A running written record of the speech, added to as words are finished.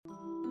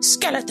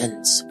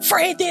skeletons,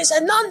 fraidies,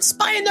 and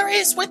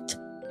non-binaries with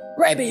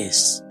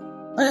rabies.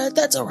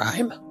 That's a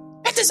rhyme.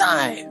 It is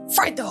I,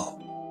 Frido.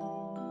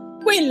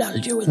 We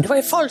lulled you into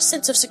a false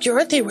sense of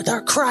security with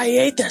our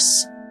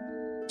cry-atus.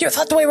 You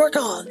thought we were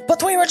gone,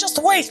 but we were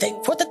just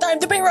waiting for the time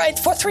to be right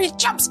for 3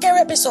 jump-scare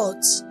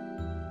episodes.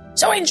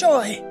 So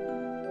enjoy.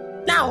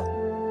 Now,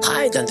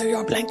 hide under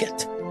your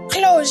blanket,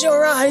 close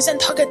your eyes,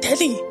 and hug a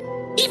teddy,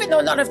 even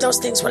though none of those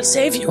things will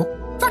save you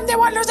from the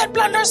wonders and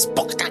blunders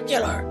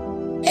Spooktacular.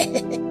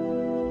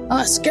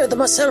 I scared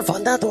myself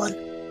on that one.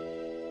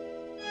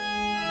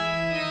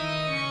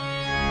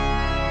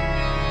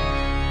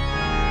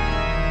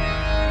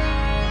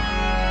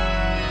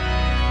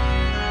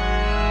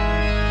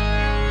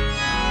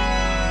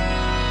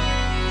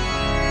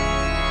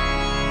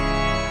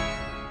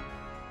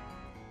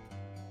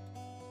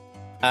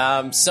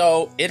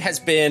 So it has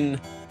been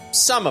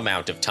some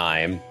amount of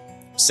time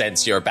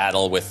since your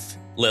battle with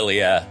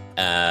Lilia,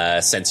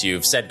 since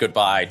you've said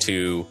goodbye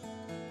to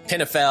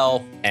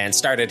Pinnefell and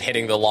started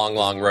hitting the long,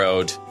 long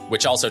road,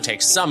 which also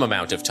takes some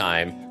amount of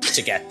time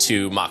to get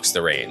to Mox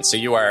the Rain. So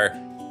you are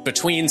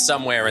between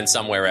somewhere and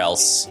somewhere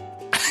else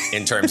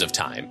in terms of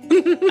time.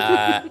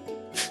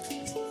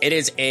 It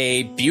is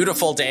a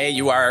beautiful day.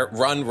 You are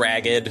run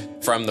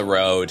ragged from the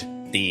road.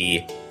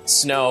 The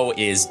snow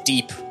is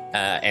deep.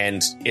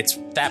 And it's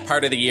that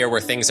part of the year where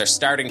things are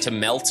starting to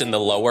melt in the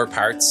lower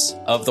parts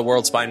of the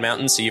Worldspine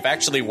Mountains. So you've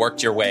actually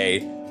worked your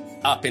way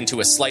up into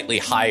a slightly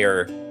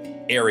higher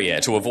area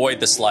to avoid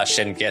the slush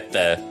and get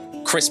the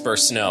crisper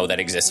snow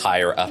that exists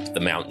higher up the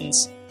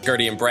mountains.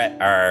 Gertie and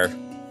Brett are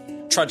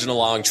trudging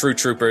along, true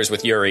troopers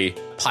with Yuri,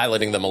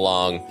 piloting them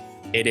along.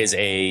 It is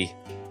a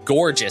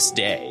gorgeous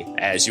day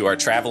as you are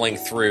traveling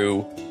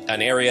through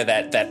an area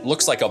that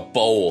looks like a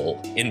bowl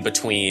in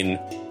between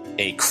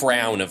a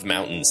crown of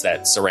mountains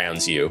that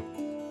surrounds you,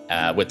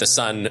 with the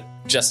sun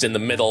just in the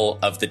middle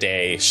of the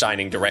day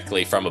shining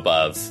directly from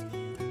above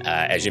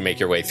as you make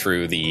your way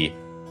through the...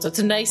 So it's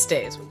a nice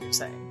day is what you're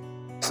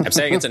saying. I'm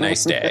saying it's a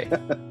nice day.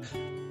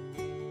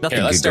 Nothing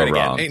Here, let's could start go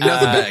again. wrong. Ain't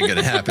nothing bad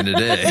gonna happen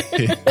today.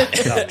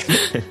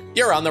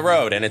 You're on the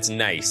road and it's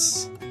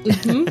nice.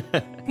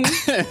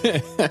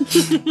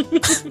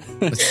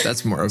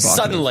 That's more evocative.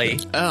 Suddenly...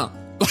 Oh.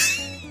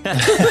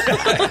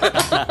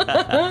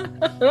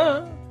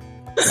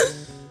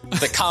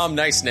 The calm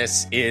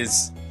niceness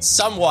is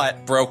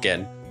somewhat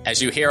broken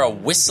as you hear a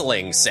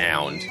whistling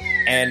sound,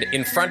 and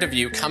in front of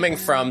you, coming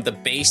from the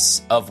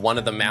base of one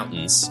of the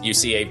mountains, you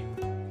see a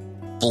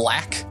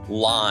black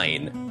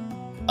line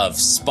of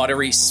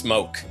sputtery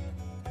smoke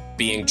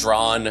being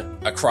drawn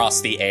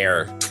across the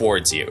air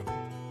towards you.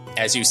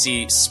 As you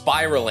see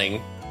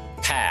spiraling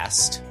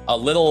past a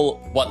little,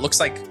 what looks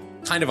like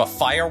kind of a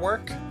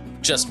firework,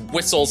 just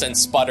whistles and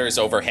sputters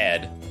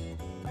overhead.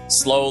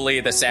 Slowly,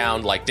 the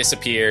sound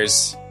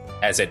disappears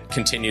as it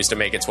continues to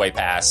make its way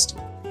past.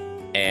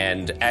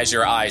 And as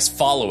your eyes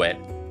follow it,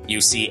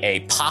 you see a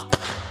pop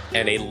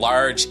and a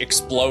large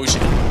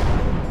explosion,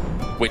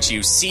 which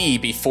you see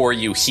before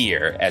you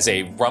hear as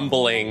a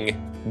rumbling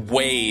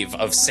wave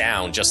of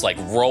sound just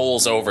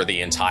rolls over the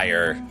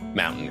entire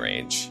mountain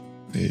range.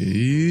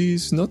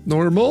 It's not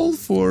normal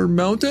for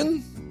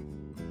mountain.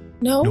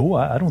 No,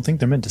 I don't think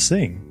they're meant to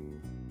sing.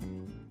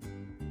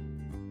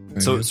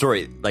 So,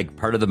 sorry,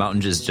 part of the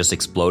mountain just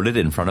exploded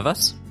in front of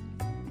us?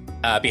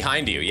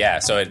 Behind you, yeah.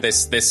 So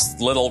this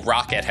little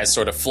rocket has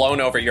sort of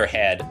flown over your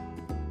head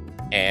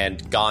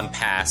and gone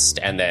past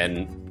and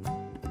then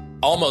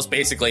almost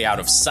basically out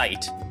of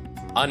sight,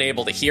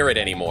 unable to hear it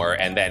anymore,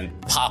 and then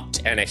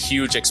popped and a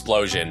huge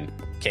explosion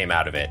came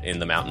out of it in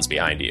the mountains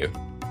behind you.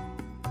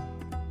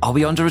 Are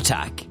we under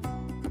attack?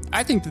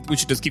 I think that we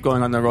should just keep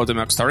going on the road to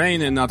Mox the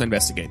Rain and not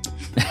investigate.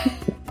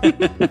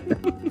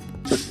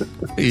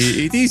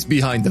 It is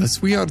behind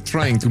us. We are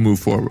trying to move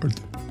forward.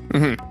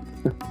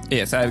 Mm-hmm.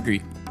 Yes, I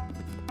agree.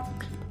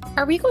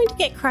 Are we going to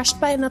get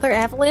crushed by another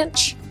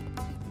avalanche?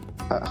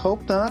 I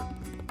hope not.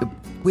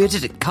 Where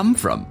did it come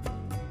from?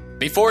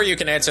 Before you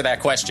can answer that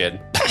question,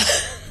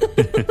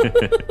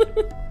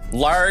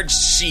 large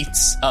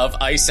sheets of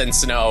ice and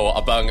snow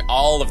among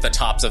all of the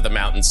tops of the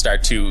mountain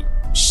start to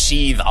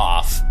sheathe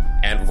off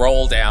and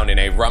roll down in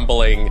a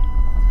rumbling,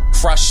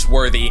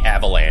 crush-worthy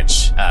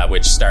avalanche,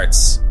 which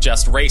starts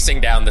just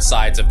racing down the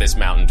sides of this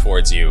mountain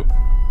towards you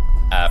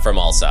from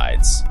all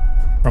sides.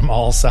 From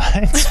all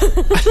sides?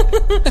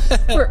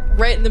 We're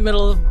right in the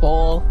middle of the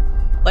bowl,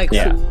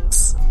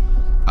 fools.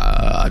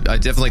 I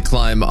definitely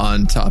climb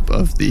on top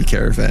of the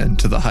caravan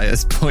to the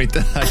highest point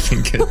that I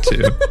can get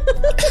to.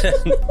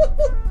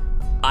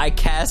 I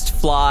cast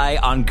Fly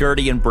on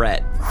Gertie and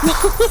Brett.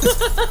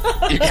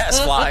 You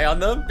cast Fly on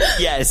them?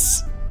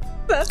 Yes.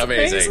 That's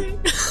amazing.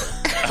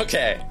 Crazy.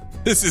 Okay.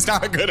 This is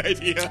not a good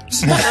idea.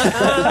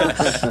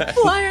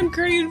 Fly on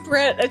Gertie and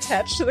Brett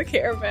attached to the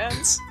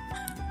caravans.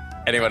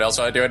 Anyone else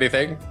want to do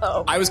anything?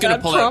 Oh, I was going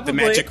to pull out the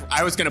probably. magic.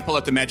 I was going to pull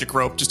out the magic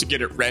rope just to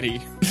get it ready.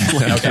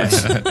 Okay.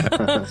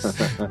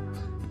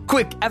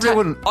 Quick,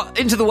 everyone,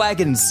 into the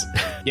wagons.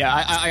 Yeah,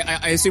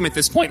 I assume at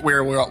this point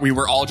we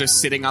were all just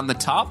sitting on the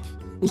top,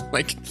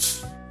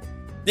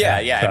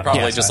 Yeah,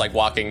 probably just like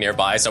walking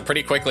nearby. So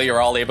pretty quickly,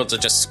 you're all able to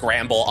just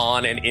scramble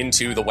on and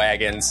into the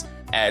wagons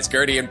as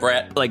Gertie and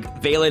Brett.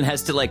 Like Valen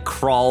has to like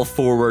crawl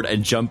forward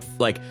and jump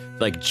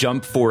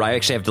jump forward. I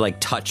actually have to like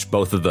touch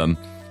both of them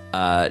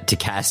to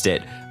cast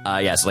it.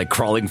 So like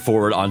crawling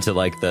forward onto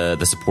like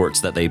the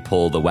supports that they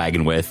pull the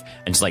wagon with,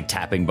 and just like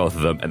tapping both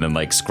of them, and then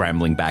like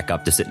scrambling back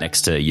up to sit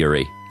next to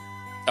Yuri.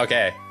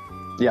 Okay.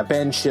 Yeah,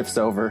 Ben shifts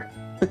over.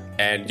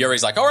 And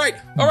Yuri's like, all right,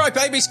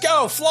 babies,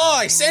 go,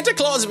 fly, Santa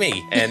Claus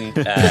me. And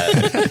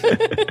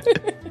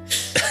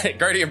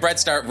Gertie and Brett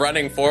start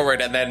running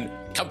forward, and then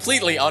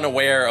completely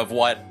unaware of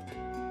what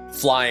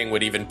flying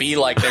would even be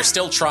like. They're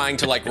still trying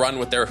to like run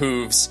with their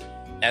hooves,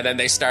 and then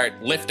they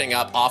start lifting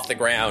up off the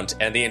ground,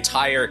 and the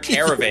entire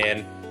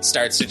caravan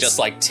starts to just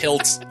like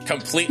tilt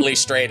completely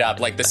straight up,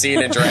 like the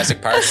scene in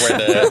Jurassic Park where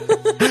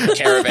the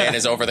caravan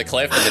is over the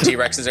cliff and the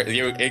T-Rexes are...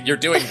 You're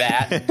doing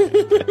that.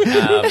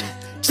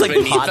 Just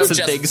like pots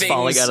of things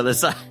falling out of the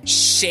side,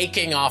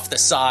 shaking off the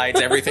sides,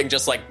 everything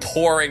just like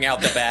pouring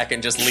out the back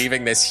and just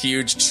leaving this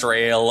huge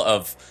trail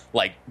of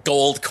like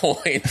gold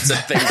coins and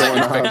things that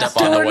you picked up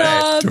on the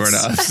way.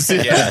 Doorknobs.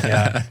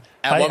 Yeah.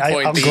 At one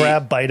point, I'll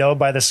grab Bido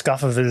by the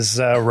scuff of his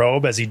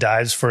robe as he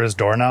dives for his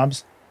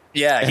doorknobs.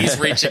 Yeah, he's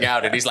reaching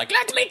out and he's like,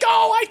 "Let me go!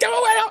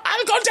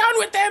 I'll go down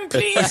with them,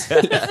 please."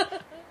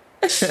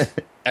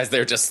 As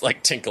they're just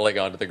like tinkling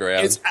onto the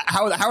ground.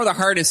 How are the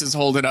harnesses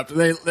holding up?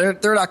 They're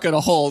not going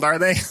to hold, are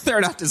they? They're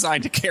not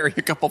designed to carry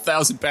a couple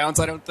thousand pounds,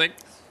 I don't think.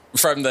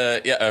 From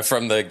the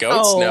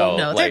goats,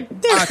 no.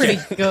 They're pretty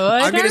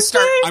good. I'm gonna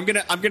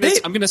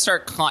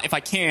start. If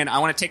I can, I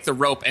want to take the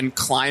rope and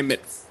climb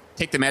it.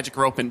 Take the magic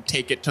rope and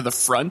take it to the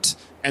front,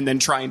 and then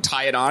try and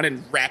tie it on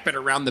and wrap it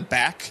around the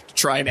back to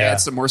try and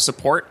add some more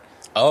support.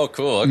 Oh,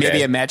 cool. Okay.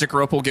 Maybe a magic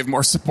rope will give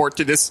more support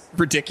to this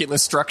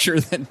ridiculous structure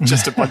than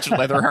just a bunch of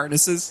leather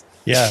harnesses.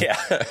 Yeah.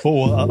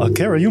 Well,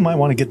 Kara, you might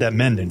want to get that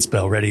mending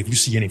spell ready if you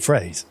see any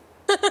frays.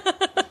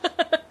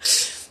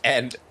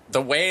 And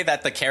the way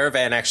that the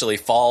caravan actually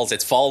falls,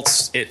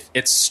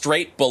 it's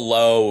straight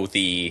below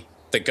the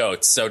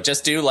goats. So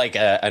just do like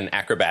an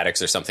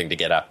acrobatics or something to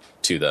get up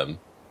to them.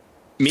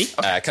 Me?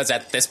 Because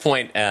at this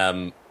point,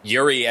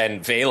 Yuri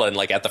and Valen,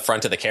 like at the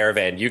front of the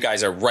caravan, you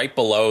guys are right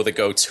below the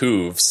goats'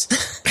 hooves.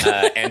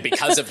 And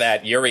because of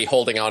that, Yuri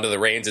holding onto the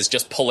reins is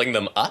just pulling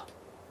them up.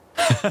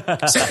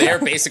 So they're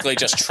basically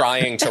just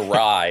trying to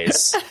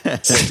rise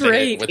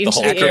straight with into the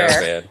whole the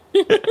caravan.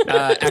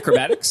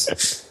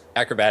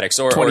 Acrobatics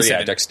or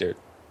dexterity.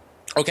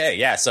 Okay,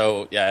 yeah.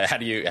 So how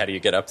do you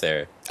get up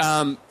there?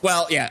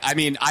 Well, yeah. I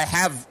mean, I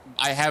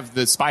have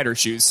the spider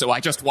shoes, so I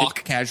just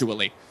walk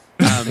casually.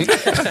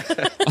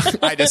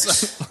 I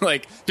just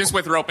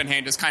with rope in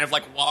hand, just kind of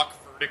like walk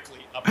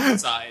vertically up the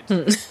side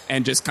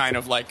and just kind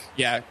of like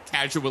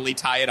casually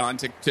tie it on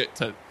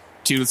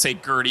to say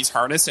Gertie's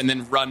harness, and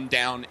then run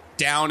down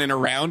and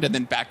around, and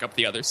then back up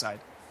the other side.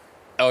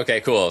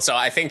 Okay, cool. So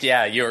I think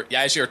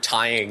as you're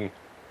tying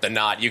the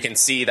knot, you can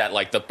see that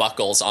like the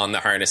buckles on the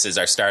harnesses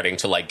are starting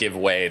to like give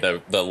way.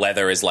 The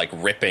leather is like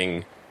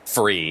ripping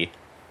free.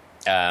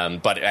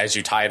 But as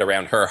you tie it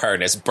around her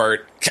harness,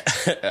 Brett,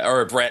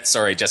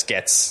 just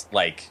gets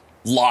like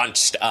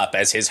launched up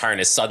as his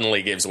harness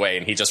suddenly gives way,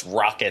 and he just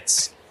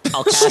rockets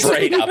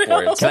straight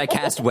upwards. Can I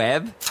cast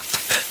web?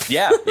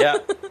 Yeah.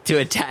 To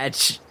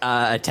attach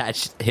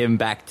him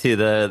back to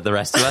the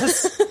rest of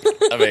us.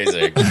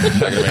 Amazing. I'm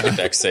gonna make a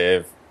dex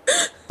save.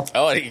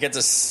 Oh, and he gets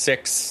a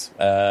 6,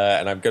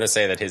 and I'm gonna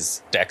say that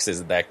his dex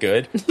isn't that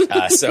good.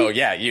 So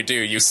yeah,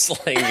 you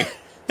sling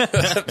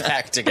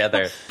back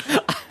together.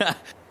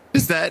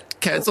 Does that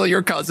cancel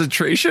your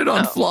concentration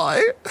on fly?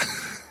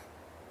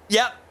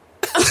 Yep.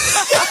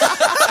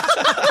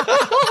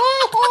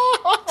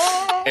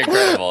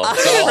 Incredible. So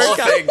the whole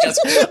thing just...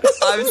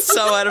 I'm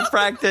so out of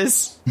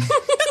practice.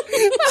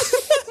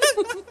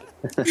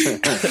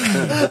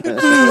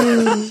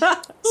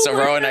 So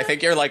Rowan, I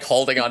think you're like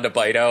holding on to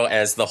Bido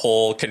as the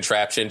whole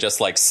contraption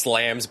just like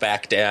slams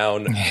back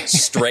down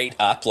straight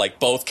up, like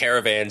both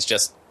caravans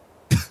just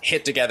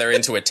hit together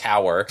into a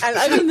tower. And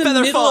I'm in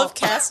the middle of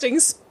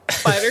casting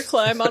spider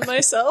climb on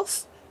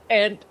myself,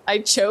 and I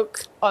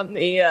choke on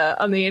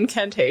the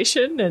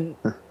incantation, and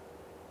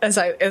as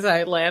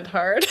I land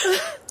hard.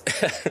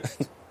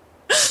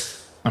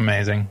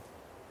 Amazing.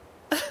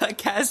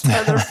 Cast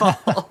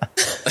Featherfall.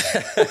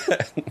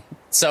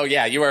 So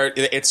yeah,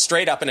 it's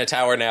straight up in a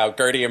tower now.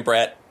 Gertie and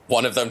Brett,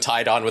 one of them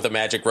tied on with a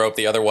magic rope,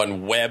 the other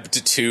one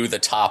webbed to the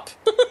top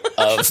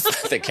of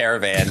the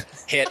caravan,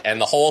 hit, and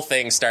the whole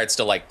thing starts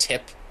to like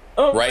tip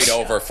right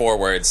over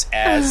forwards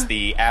as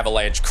the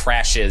avalanche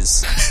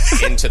crashes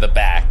into the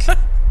back,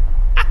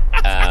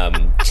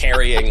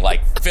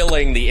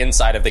 filling the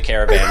inside of the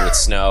caravan with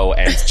snow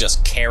and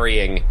just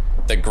carrying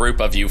the group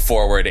of you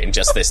forward in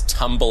just this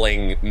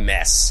tumbling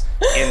mess.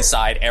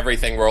 Inside,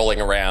 everything rolling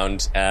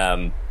around.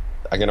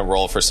 I'm going to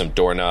roll for some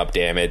doorknob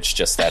damage.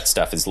 Just that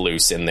stuff is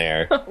loose in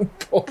there. Oh,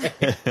 boy.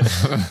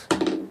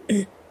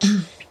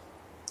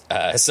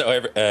 So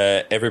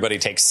everybody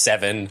takes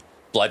 7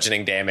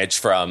 bludgeoning damage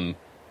from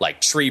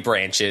like tree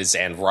branches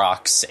and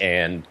rocks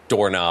and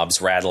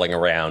doorknobs rattling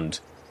around.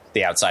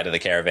 the outside of the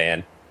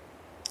caravan.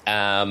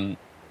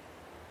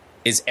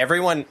 Is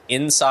everyone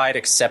inside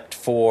except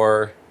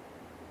for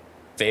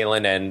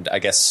Valen and, I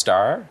guess,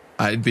 Star?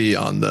 I'd be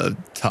on the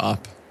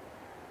top.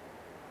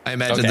 I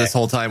imagine this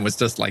whole time was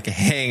just like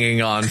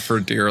hanging on for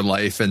dear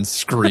life and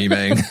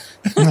screaming.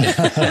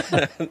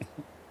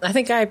 I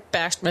think I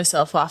bashed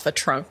myself off a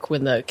trunk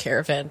when the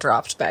caravan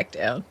dropped back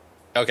down.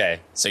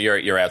 Okay, so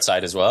you're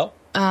outside as well?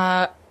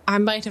 I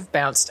might have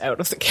bounced out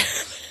of the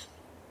caravan.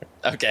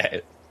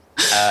 Okay.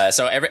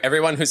 So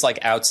everyone who's like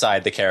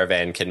outside the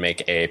caravan can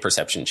make a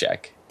perception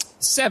check.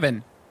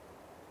 7.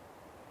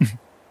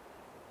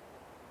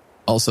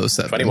 Also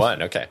 7.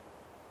 21, okay.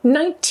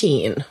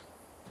 19.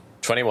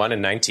 21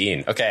 and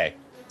 19. Okay.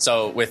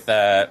 So with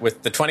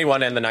the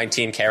 21 and the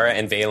 19, Kara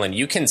and Valen,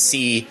 you can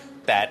see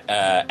that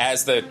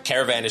as the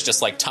caravan is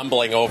just like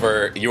tumbling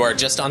over, you are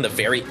just on the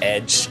very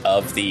edge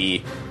of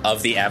the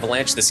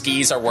avalanche. The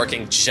skis are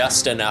working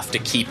just enough to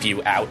keep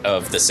you out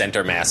of the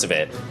center mass of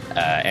it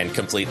and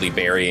completely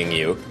burying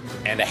you.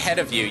 And ahead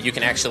of you, you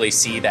can actually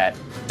see that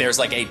there's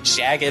like a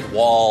jagged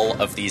wall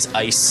of these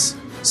ice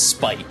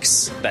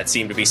spikes that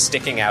seem to be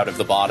sticking out of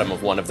the bottom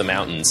of one of the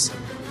mountains.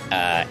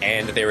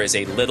 And there is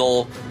a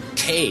little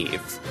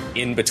cave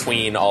in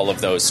between all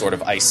of those sort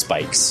of ice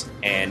spikes.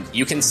 And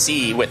you can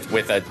see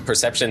with a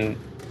perception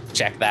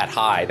check that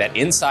high that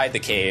inside the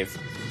cave,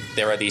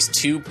 there are these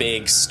 2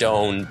 big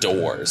stone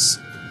doors.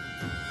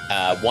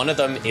 One of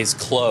them is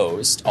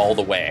closed all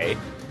the way.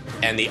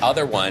 And the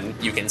other one,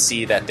 you can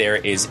see that there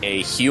is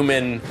a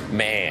human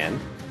man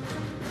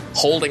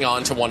holding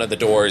on to one of the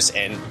doors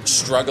and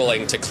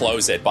struggling to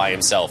close it by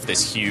himself,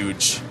 this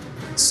huge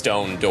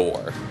stone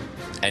door.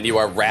 And you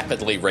are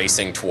rapidly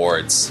racing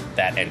towards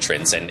that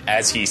entrance. And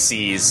as he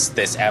sees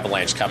this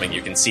avalanche coming,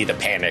 you can see the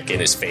panic in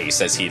his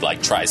face as he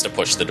like tries to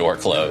push the door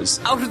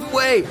closed. Out of the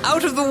way!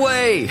 Out of the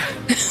way!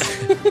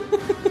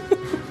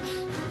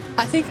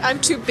 I think I'm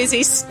too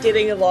busy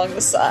skidding along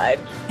the side,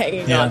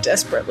 hanging on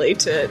desperately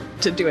to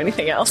do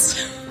anything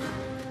else.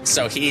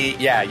 So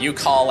you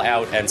call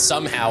out, and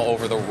somehow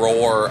over the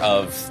roar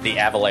of the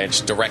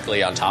avalanche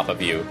directly on top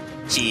of you,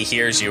 he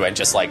hears you and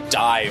just like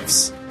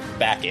dives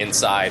back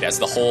inside as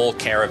the whole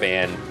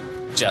caravan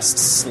just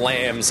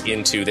slams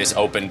into this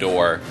open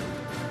door,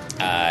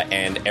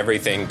 and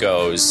everything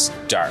goes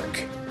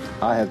dark.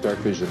 I have dark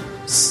vision.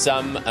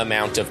 Some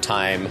amount of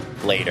time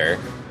later,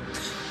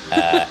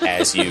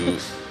 as you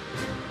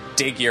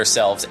dig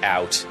yourselves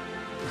out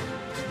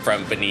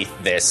from beneath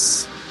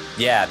this,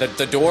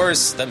 the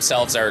doors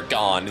themselves are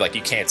gone. Like,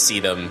 you can't see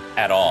them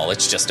at all.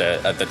 It's just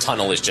the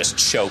tunnel is just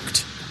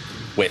choked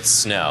with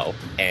snow.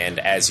 And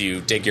as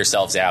you dig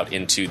yourselves out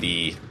into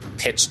the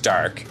pitch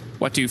dark,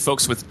 What do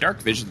folks with dark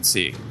vision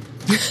see?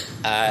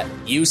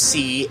 you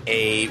see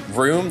a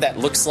room that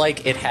looks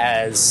like it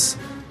has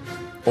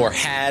or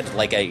had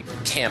like a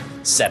camp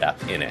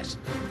setup in it.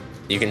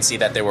 You can see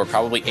that there were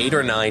probably 8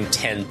 or 9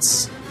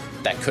 tents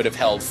that could have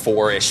held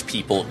 4-ish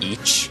people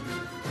each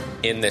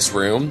in this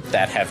room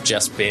that have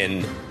just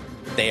been,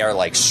 they are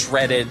like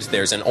shredded.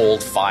 There's an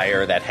old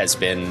fire that has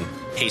been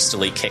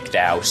hastily kicked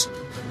out.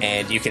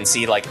 And you can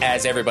see, like,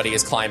 as everybody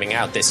is climbing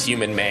out, this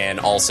human man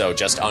also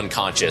just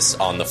unconscious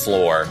on the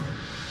floor,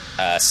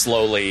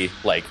 slowly,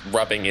 like,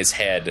 rubbing his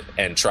head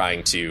and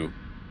trying to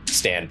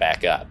stand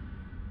back up.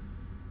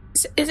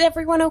 Is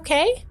everyone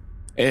okay?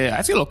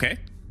 I feel okay.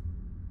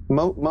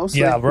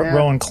 Mostly. Yeah,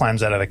 Rowan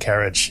climbs out of the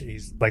carriage.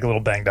 He's like a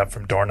little banged up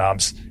from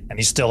doorknobs, and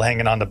he's still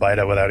hanging on to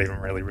Bido without even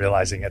really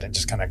realizing it, and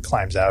just kind of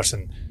climbs out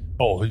and,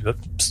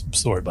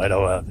 sorry,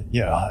 Bido,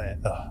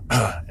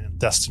 and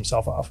dusts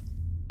himself off.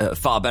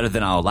 Far better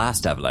than our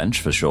last avalanche,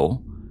 for sure.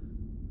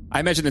 I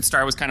imagine that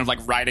Star was kind of like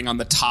riding on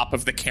the top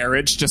of the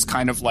carriage, just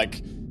kind of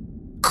like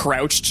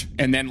crouched,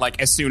 and then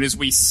like as soon as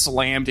we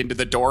slammed into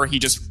the door, he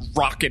just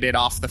rocketed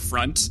off the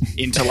front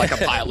into like a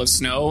pile of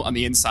snow on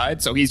the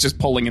inside. So he's just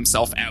pulling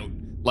himself out,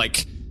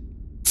 like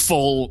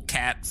full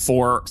cat,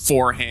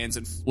 four hands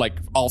and like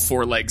all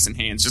 4 legs and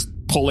hands, just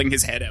pulling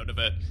his head out of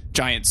a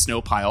giant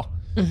snow pile.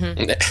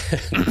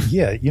 Mm-hmm.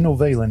 Yeah,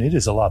 Valen, it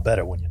is a lot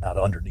better when you're not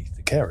underneath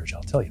the carriage,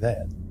 I'll tell you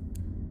that.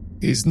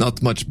 He's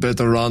not much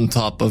better on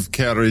top of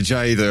carriage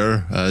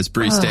either. As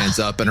Bree stands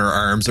up and her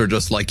arms are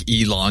just like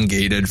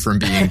elongated from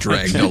being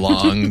dragged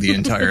along the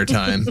entire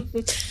time.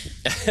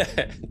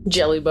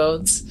 Jelly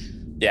bones.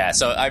 Yeah,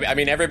 so I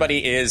mean,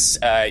 everybody is.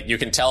 You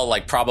can tell,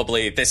 like,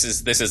 probably this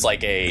is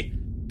like a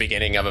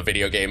beginning of a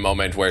video game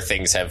moment where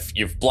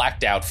you've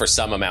blacked out for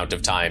some amount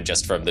of time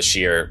just from the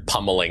sheer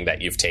pummeling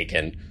that you've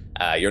taken.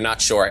 You're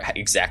not sure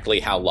exactly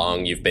how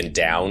long you've been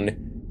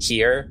down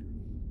here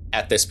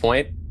at this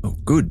point. Oh,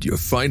 good, you're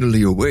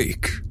finally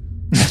awake.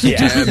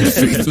 Yeah. Damn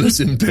faithless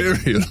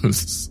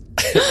Imperials.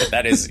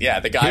 That is,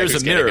 the guy Here's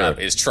who's a getting mirror. up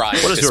is trying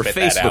What to does your spit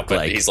face that look out, but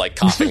like? he's like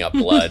coughing up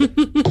blood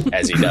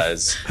as he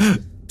does.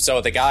 So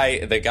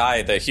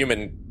the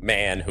human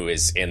man who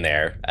is in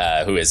there,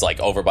 who is like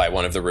over by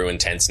one of the ruined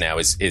tents now,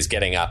 is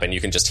getting up, and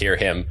you can just hear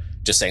him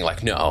just saying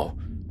like, no.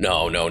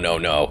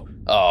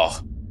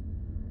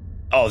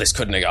 Oh, this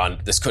couldn't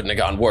have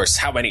gone worse.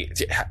 How many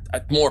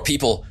more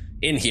people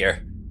in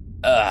here?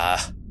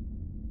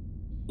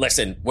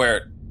 listen,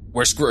 we're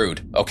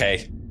screwed,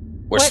 okay?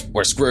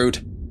 We're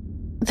screwed.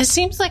 This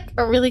seems like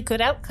a really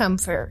good outcome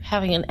for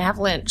having an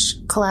avalanche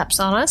collapse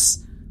on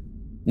us.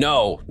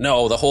 No,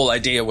 the whole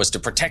idea was to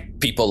protect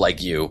people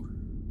like you.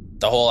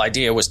 The whole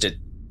idea was to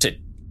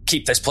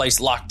keep this place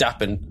locked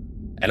up and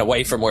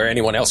away from where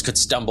anyone else could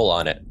stumble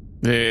on it.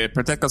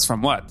 Protect us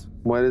from what?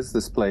 What is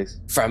this place?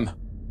 From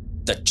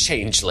the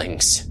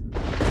Changelings.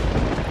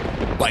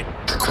 Like,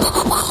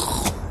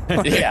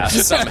 yeah,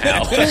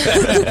 somehow.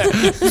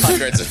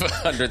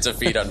 hundreds of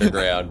feet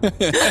underground.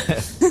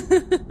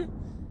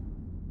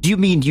 Do you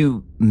mean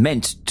you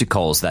meant to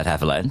cause that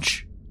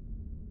avalanche?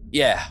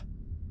 Yeah.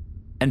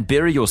 And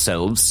bury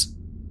yourselves?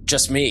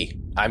 Just me.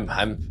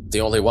 I'm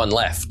the only one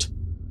left.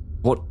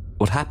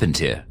 What happened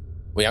here?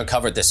 We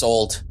uncovered this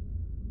old,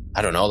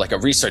 I don't know, like a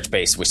research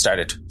base. We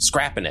started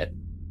scrapping it.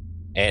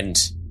 And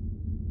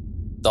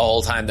the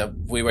whole time that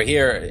we were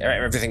here,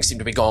 everything seemed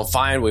to be going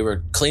fine. We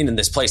were cleaning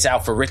this place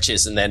out for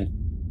riches, and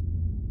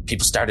then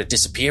people started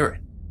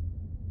disappearing.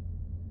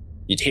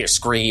 You'd hear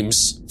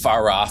screams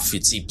far off.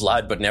 You'd see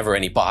blood, but never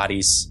any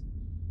bodies.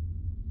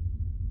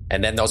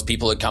 And then those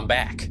people would come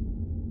back.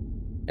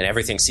 And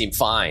everything seemed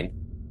fine.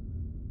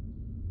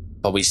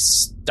 But we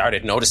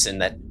started noticing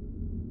that,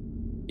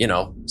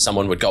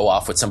 someone would go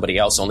off with somebody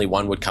else. Only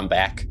one would come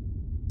back.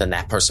 Then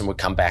that person would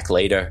come back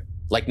later.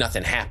 Like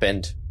nothing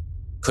happened.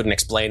 Couldn't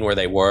explain where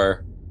they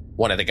were.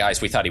 One of the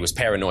guys, we thought he was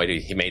paranoid.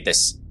 He made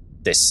this.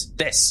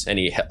 And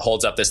he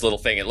holds up this little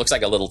thing. It looks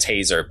like a little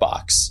taser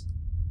box.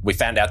 We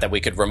found out that we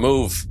could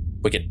unmorph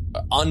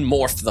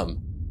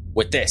them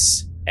with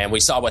this. And we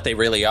saw what they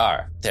really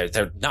are.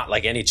 They're not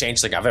like any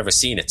changeling I've ever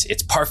seen.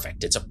 It's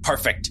perfect. It's a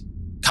perfect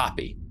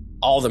copy.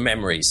 All the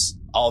memories,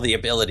 all the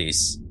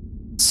abilities.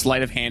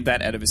 Sleight of hand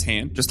that out of his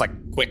hand. Just like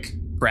quick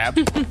grab.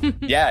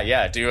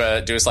 Yeah. Do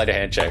a sleight of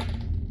hand check.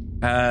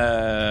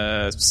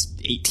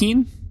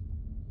 18?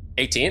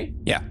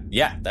 18? Yeah.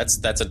 Yeah, that's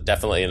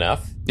definitely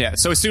enough. Yeah,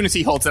 so as soon as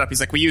he holds it up, he's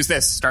like, we use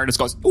this. Stardust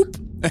goes, oop,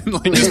 and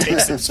like just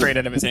takes it straight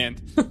out of his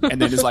hand.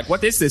 And then is like,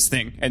 what is this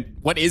thing? And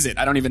what is it?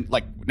 I don't even,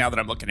 now that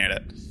I'm looking at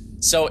it.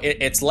 So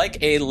it's like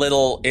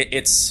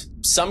it's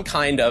some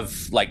kind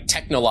of like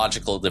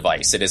technological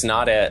device. It is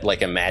not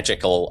a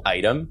magical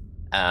item.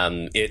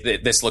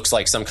 This looks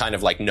like some kind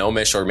of like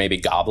gnomish or maybe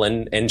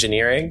goblin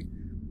engineering.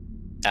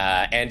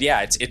 And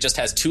yeah, it just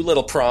has two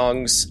little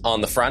prongs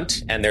on the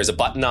front, and there's a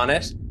button on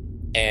it.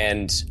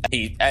 And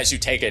as you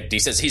take it, he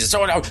says,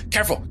 "Oh no,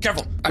 careful!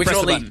 We can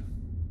only."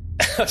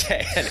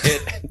 Okay, and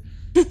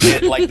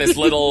it like this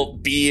little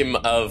beam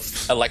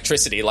of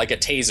electricity, like a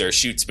taser,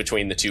 shoots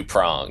between the two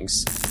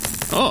prongs.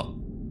 Oh,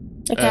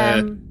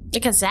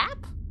 like a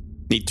zap?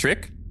 Neat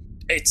trick.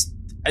 It's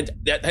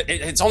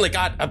only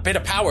got a bit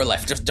of power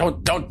left. Just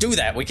don't do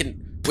that. We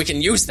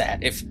can use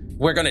that if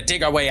we're gonna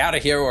dig our way out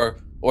of here, or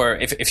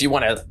if you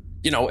want to,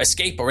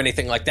 escape or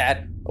anything like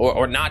that,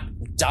 or not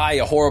die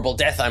a horrible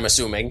death. I'm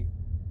assuming.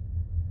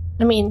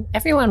 I mean,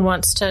 everyone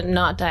wants to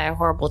not die a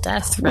horrible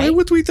death, right? Why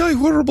would we die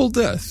horrible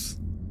death?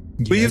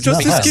 We have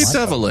just escaped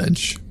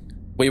avalanche.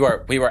 We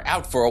were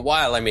out for a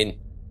while. I mean,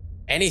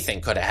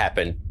 anything could have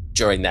happened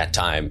during that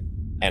time.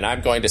 And I'm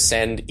going to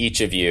send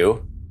each of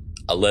you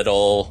a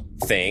little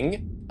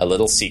thing, a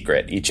little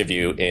secret, each of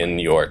you in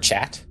your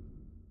chat.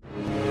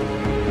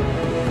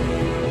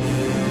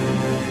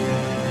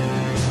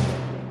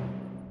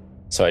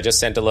 So I just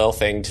sent a little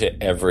thing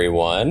to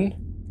everyone.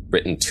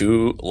 Written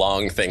 2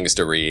 long things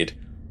to read.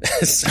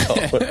 So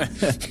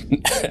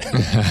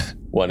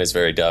one is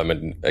very dumb,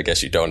 and I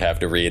guess you don't have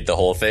to read the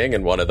whole thing,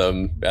 and one of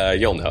them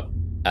you'll know.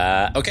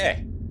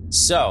 Okay,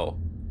 so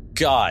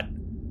God,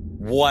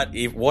 what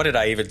did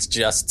I even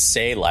just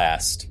say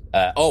last?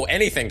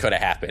 Anything could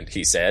have happened,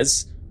 he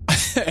says.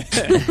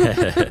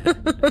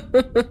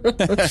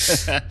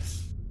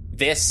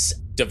 This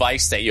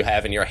device that you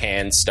have in your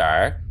hand,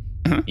 Star.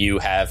 You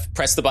have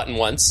pressed the button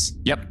once.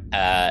 Yep.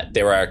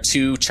 There are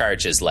 2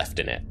 charges left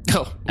in it.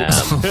 Oh.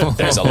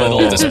 There's a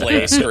little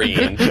display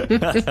screen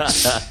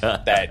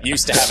that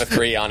used to have a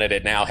 3 on it.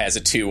 It now has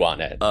a 2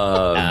 on it.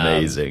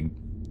 Amazing.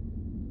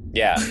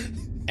 Yeah.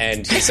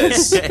 And he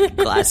says...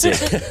 Classic.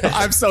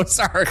 I'm so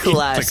sorry.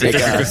 Classic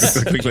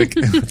us.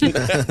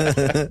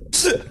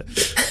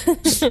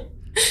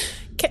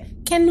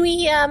 Can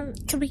we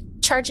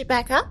charge it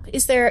back up?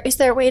 Is there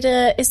a way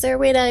to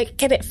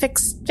get it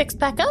fixed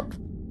back up?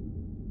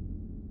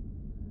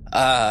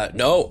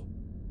 No.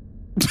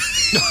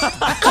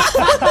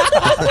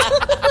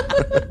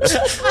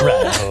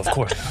 Right, of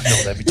course.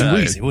 No, that'd be too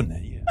easy, wouldn't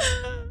it? Yeah.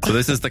 So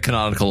this is the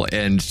canonical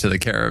end to the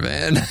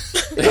caravan.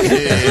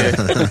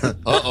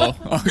 Uh-oh.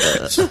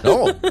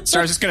 No.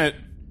 Star's just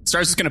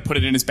gonna put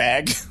it in his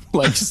bag.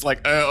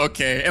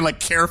 Okay. And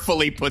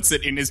carefully puts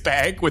it in his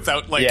bag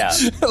without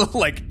touching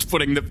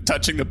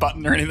the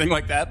button or anything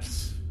like that.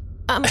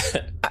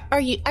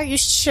 Are you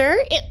sure?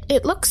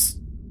 It looks,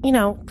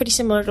 pretty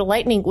similar to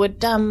lightning.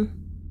 Would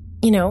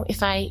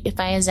if I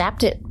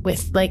zapped it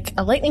with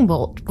a lightning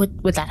bolt,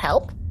 would that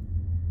help?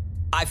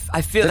 I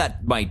feel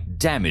that might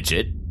damage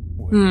it.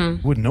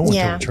 Wouldn't know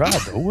until we tried,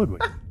 though, would we?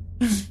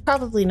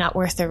 Probably not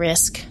worth the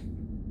risk.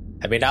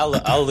 I mean,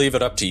 I'll leave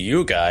it up to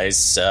you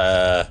guys.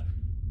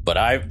 But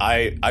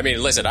I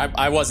mean, listen,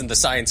 I wasn't the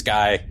science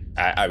guy.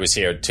 I was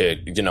here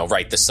to,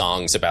 write the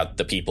songs about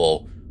the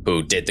people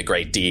who did the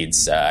great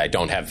deeds. I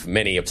don't have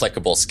many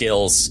applicable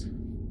skills.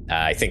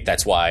 I think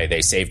that's why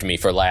they saved me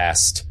for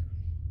last.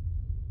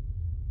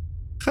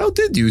 How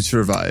did you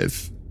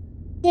survive?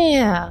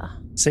 Yeah.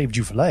 Saved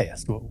you for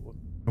last.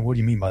 What do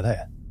you mean by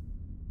that?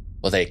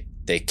 Well,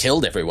 they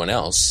killed everyone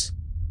else.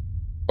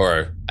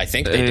 Or I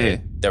think they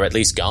did. They're at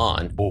least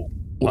gone. Oh.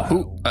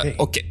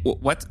 Okay.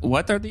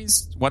 What are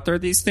these? What are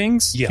these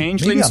things? Yeah,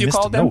 Changelings, maybe I you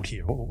call missed a them? note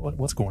here.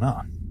 What's going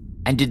on?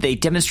 And did they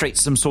demonstrate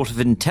some sort of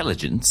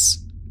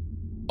intelligence?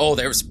 Oh,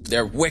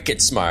 they're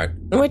wicked smart.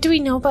 What do we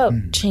know about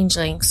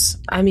changelings?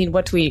 I mean,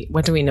 what do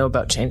we know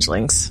about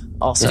changelings?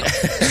 Also,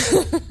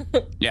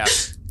 Yeah.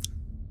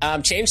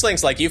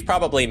 Changelings, like you've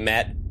probably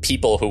met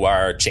people who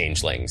are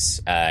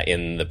changelings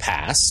in the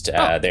past.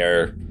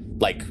 They're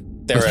like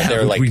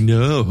We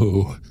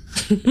know.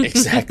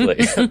 exactly,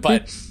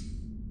 but.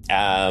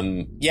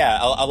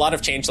 A lot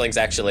of changelings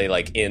actually,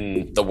 like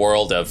in the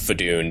world of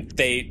Fadoon,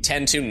 they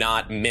tend to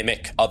not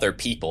mimic other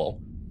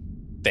people.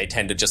 They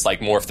tend to just like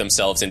morph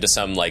themselves into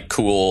some like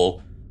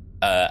cool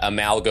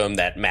amalgam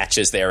that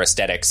matches their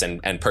aesthetics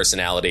and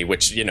personality,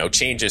 which,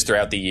 changes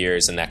throughout the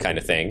years and that kind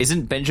of thing.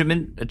 Isn't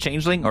Benjamin a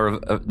changeling? Or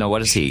no,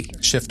 what is he?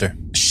 Shifter.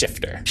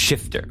 Shifter.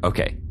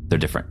 Okay, they're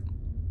different.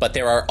 But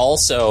there are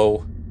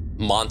also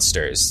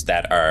monsters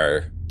that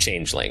are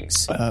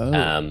changelings.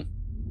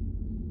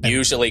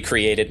 Usually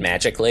created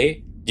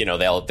magically.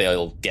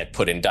 They'll get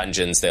put in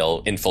dungeons.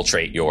 They'll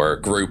infiltrate your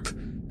group,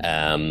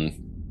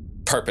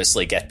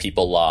 purposely get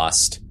people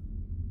lost.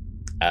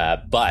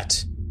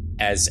 But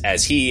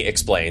as he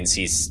explains,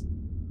 he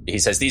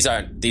says these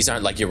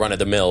aren't like your run of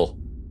the mill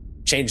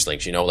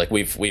changelings. Like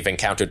we've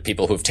encountered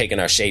people who've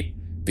taken our shape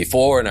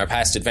before in our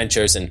past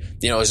adventures, and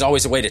there's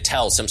always a way to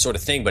tell some sort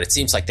of thing. But it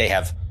seems like they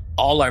have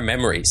all our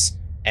memories,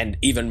 and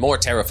even more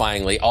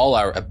terrifyingly, all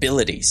our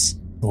abilities.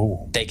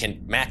 Oh. They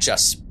can match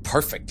us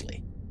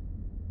perfectly.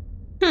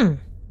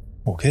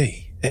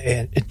 Okay.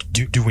 And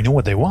do we know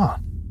what they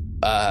want?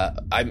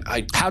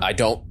 I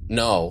don't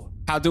know.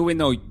 How do we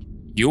know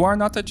you are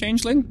not a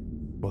changeling?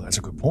 Well, that's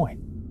a good point.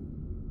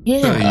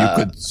 yeah.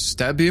 You could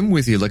stab him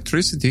with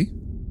electricity.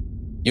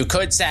 You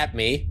could sap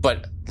me,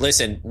 but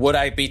listen, would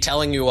I be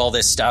telling you all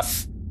this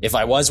stuff if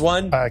I was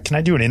one? Can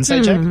I do an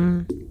insight check?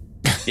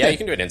 Yeah, you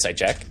can do an insight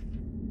check.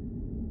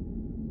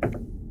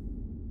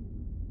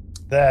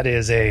 That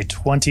is a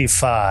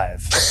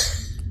 25.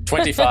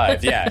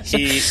 25, yeah.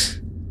 He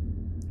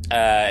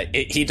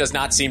does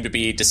not seem to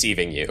be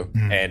deceiving you.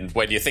 And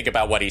when you think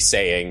about what he's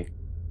saying,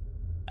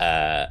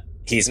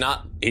 he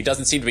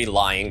doesn't seem to be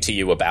lying to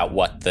you about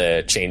what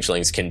the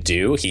changelings can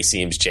do. He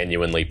seems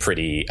genuinely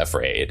pretty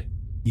afraid.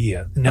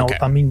 Yeah. Now, Okay.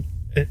 I mean,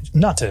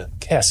 not to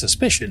cast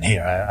suspicion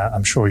here.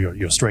 I'm sure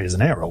you're straight as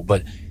an arrow,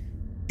 but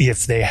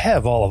if they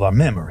have all of our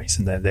memories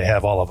and they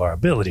have all of our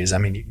abilities, I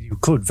mean, you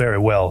could very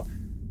well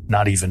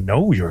not even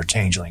know you're a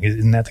changeling.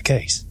 Isn't that the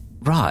case?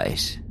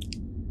 Right.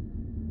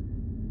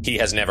 He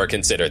has never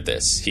considered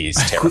this. He's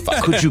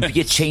terrified. Could you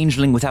be a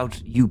changeling without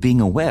you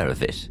being aware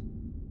of it?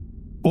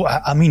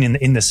 Well, I mean,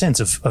 in the sense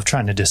of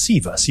trying to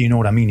deceive us, you know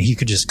what I mean? He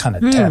could just kind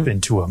of tap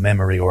into a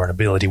memory or an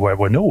ability where,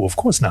 no, of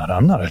course not.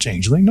 I'm not a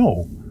changeling.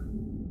 No.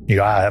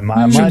 I have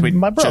my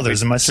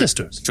brothers and my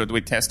sisters. Should we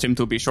test him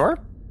to be sure?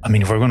 I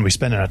mean, if we're going to be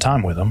spending our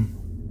time with them.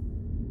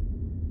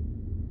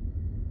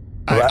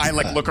 I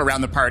look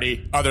around the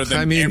party, other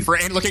than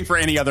looking for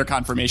any other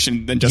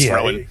confirmation than just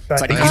Rowan.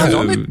 It's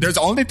like, there's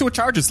only 2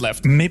 charges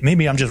left.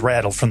 Maybe I'm just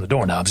rattled from the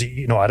doorknobs.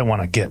 I don't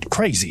want to get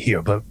crazy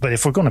here, but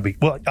if we're going to be,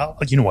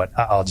 you know what?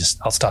 I'll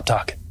stop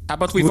talking. How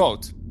about we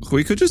vote?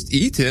 We could just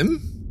eat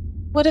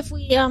him. What if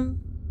we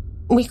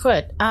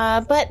could?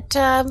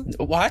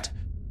 What?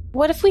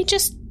 What if we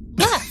just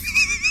left?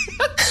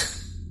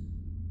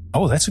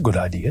 Oh, that's a good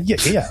idea.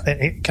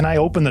 Yeah. Can I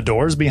open the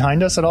doors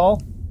behind us at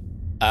all?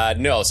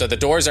 No, so the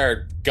doors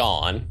are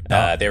gone.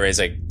 There is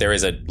a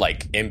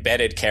like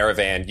embedded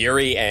caravan.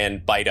 Yuri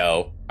and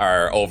Baito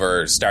are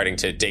over starting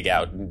to dig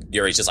out.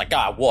 Yuri's just like,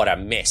 what a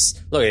mess.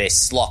 Look at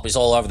this slop. It's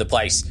all over the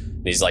place.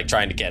 And he's like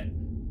trying to get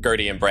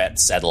Gertie and Brett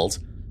settled.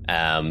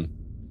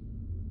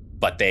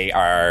 But they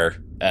are,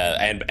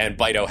 and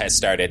Baito has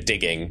started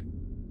digging,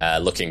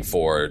 looking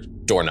for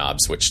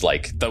doorknobs, which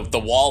like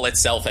the wall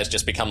itself has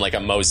just become like a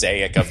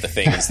mosaic of the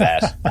things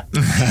that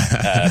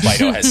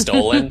Baito has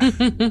stolen.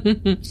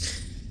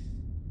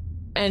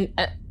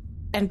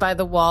 And by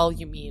the wall,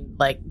 you mean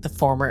like the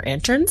former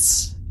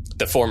entrance?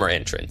 The former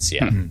entrance,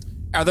 yeah. Mm-hmm.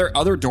 Are there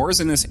other doors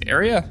in this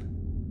area?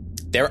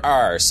 There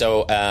are.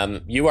 So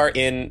you are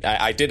in.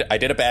 I did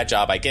a bad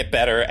job. I get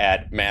better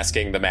at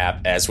masking the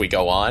map as we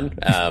go on.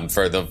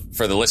 For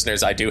the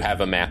listeners, I do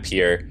have a map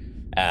here.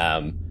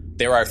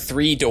 There are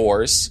 3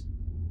 doors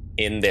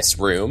in this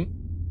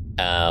room.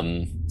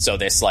 So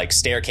this like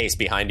staircase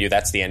behind you,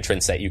 that's the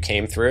entrance that you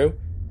came through.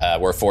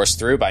 Were forced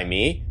through by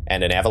me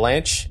and an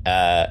avalanche.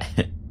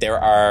 There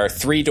are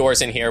 3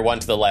 doors in here, 1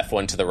 to the left,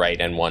 1 to the right,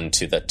 and 1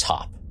 to the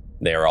top.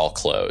 They're all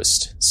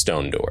closed.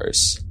 Stone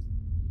doors.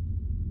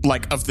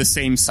 like of the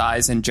same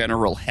size and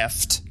general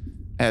heft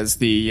as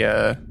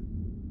the?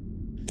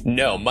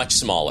 No, much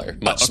smaller.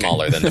 Much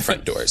smaller than the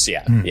front doors.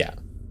 Yeah, yeah.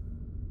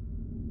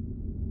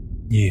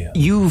 Yeah.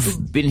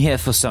 You've been here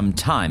for some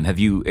time. Have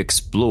you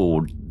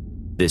explored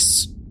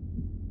this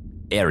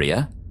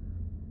area?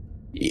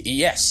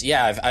 Yes,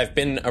 yeah, I've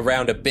been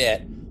around a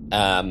bit.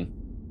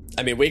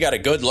 I mean, we got a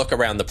good look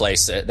around the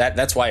place.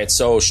 That's why it's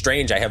so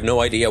strange. I have no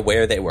idea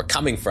where they were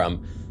coming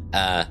from.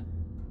 I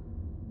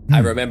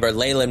remember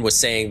Leyland was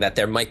saying that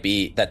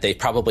that they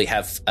probably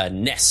have a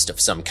nest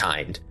of some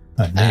kind.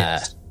 A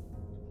nest?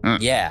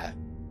 Yeah,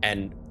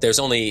 and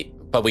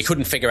but we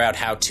couldn't figure out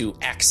how to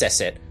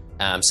access it.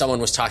 Someone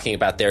was talking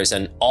about there's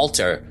an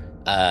altar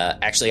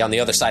actually on the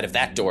other side of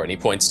that door, and he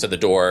points to the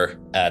door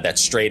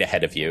that's straight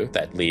ahead of you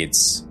that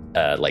leads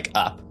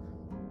up.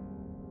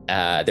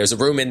 There's a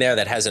room in there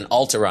that has an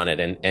altar on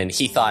it, and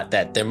he thought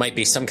that there might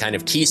be some kind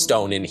of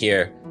keystone in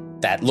here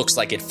that looks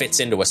like it fits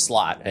into a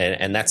slot,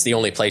 and that's the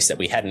only place that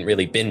we hadn't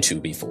really been to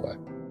before.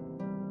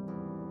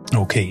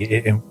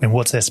 Okay, and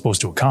what's that supposed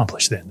to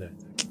accomplish then?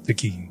 The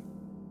key?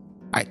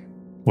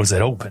 Was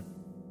that open?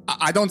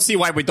 I don't see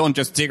why we don't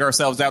just dig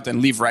ourselves out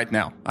and leave right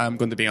now. I'm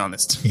going to be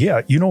honest.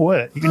 Yeah, you know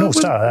what?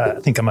 Star, I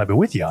think I might be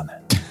with you on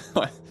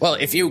that. Well,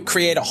 if you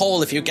create a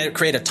hole, if you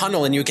create a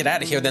tunnel and you get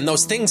out of here, then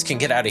those things can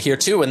get out of here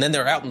too, and then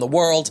they're out in the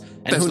world,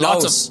 and who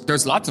knows?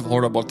 There's lots of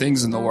horrible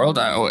things in the world.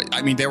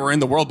 I mean, they were in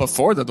the world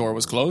before the door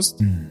was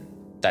closed.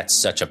 That's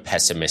such a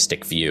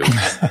pessimistic view.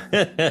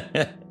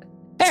 Hey,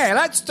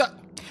 let's...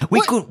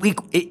 We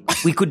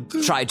could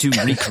try to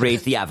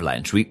recreate the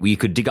avalanche. We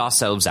could dig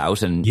ourselves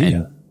out and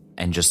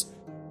just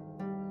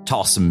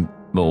toss some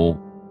more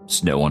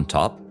snow on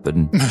top.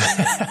 And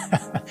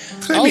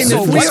what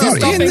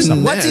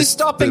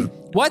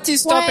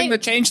is stopping the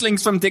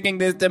changelings from digging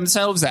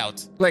themselves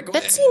out? Like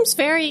that seems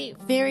very,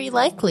 very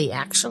likely,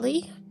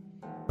 actually.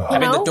 I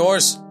mean,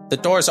 the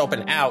doors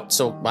open out,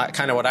 so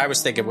kind of what I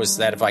was thinking was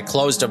that if I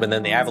closed them and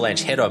then the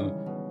avalanche hit them,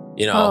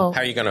 how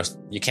are you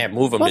you can't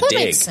move them to that dig.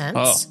 Makes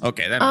sense. Oh,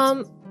 okay. That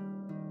makes sense.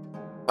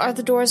 Are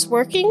the doors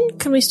working?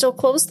 Can we still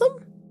close them?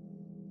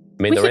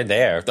 I mean, they're in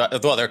there.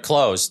 Well, they're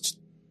closed.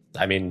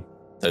 I mean,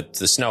 the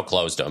snow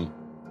closed them.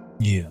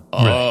 Yeah.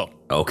 Oh. Right.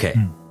 Okay.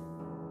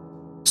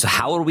 So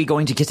how are we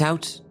going to get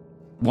out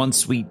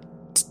once we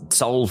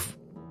solve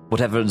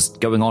whatever's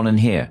going on in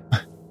here?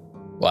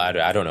 Well,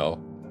 I don't know.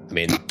 I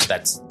mean,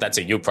 that's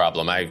a you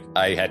problem. I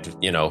had,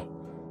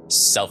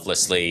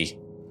 selflessly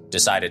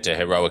decided to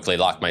heroically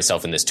lock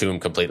myself in this tomb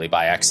completely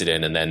by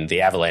accident, and then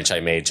the avalanche I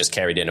made just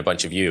carried in a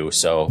bunch of you,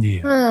 so...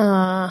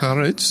 Yeah. All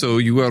right, so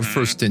you are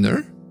first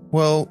dinner?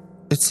 Well,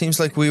 it seems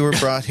like we were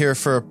brought here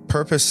for a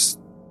purpose.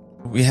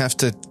 We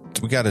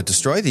gotta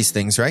destroy these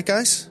things, right,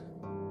 guys?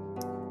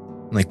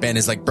 Like, Ben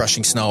is,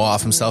 brushing snow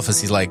off himself as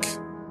he,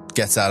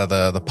 gets out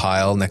of the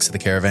pile next to the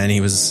caravan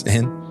he was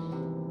in.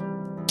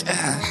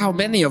 How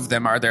many of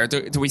them are there?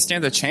 Do we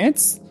stand a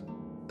chance?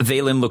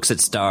 Valen looks at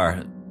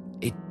Star.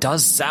 It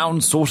does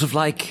sound sort of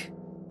like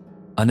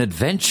an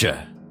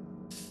adventure.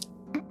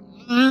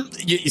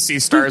 You see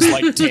Star's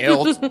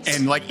tail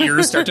and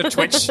ears start to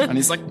twitch, and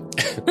he's like,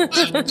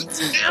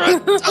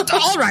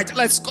 "All right,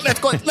 let's go.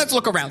 Let's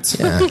look around."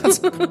 Yeah.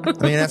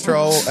 I mean, after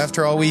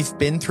all we've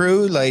been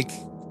through,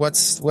 what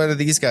do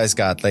these guys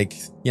got? They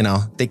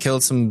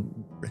killed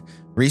some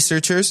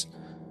researchers.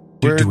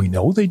 Do we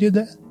know they did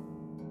that?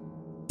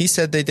 He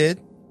said they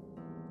did.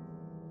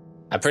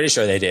 I'm pretty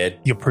sure they did.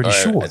 You're pretty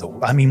sure,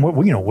 though. I mean,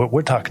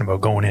 we're talking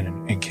about going in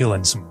and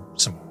killing some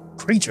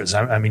creatures.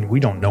 I mean, we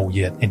don't know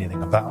yet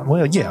anything about.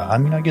 Well, yeah. I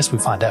mean, I guess we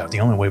find out. The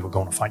only way we're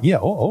going to find. Yeah.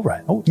 Oh, all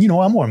right. Oh,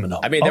 I'm warming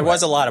up. I mean, there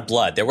was a lot of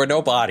blood. There were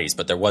no bodies,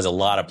 but there was a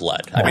lot of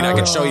blood. I mean, I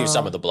can show you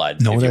some of the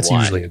blood. No, if that's you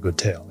want. usually a good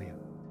tale.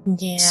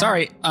 Yeah.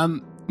 Sorry.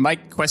 My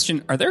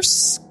question: are there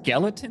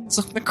skeletons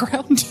on the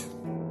ground?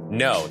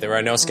 No, there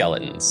are no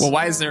skeletons. Well,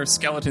 why is there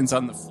skeletons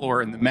on the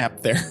floor in the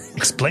map there?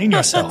 Explain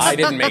yourself. I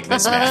didn't make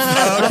this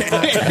map.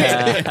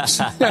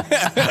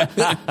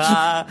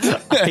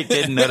 I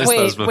didn't notice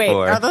those before. Wait,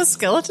 are those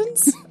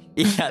skeletons?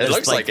 Yeah, it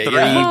looks like it. Three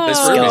This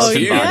room is skeleton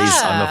huge.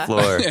 bodies on the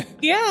floor.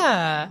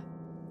 Yeah.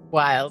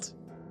 Wild.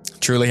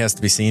 Truly has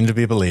to be seen to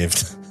be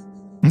believed.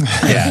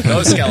 Yeah,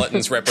 those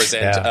skeletons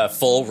represent a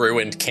full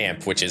ruined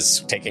camp, which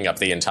is taking up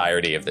the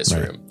entirety of this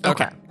room.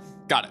 Okay.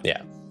 Got it.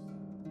 Yeah.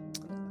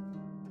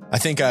 I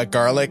think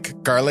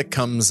Garlic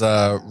comes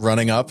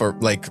running up or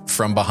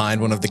from behind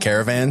one of the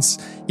caravans,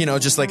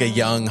 just like a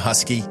young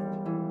husky.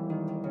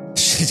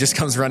 She just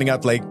comes running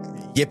up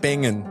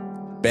yipping,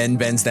 and Ben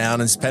bends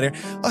down and just pet her.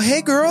 Oh,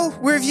 hey girl,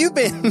 where have you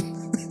been?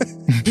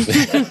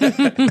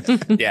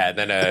 Yeah, and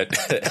then a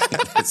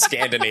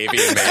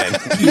Scandinavian man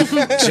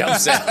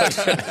jumps out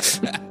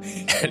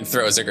and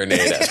throws a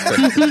grenade at her.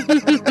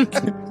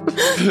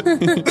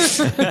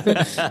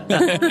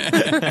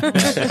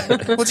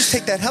 We'll just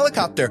take that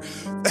helicopter.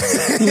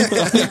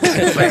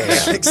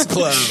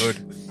 Explode.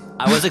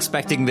 I was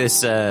expecting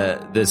this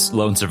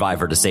lone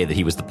survivor to say that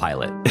he was the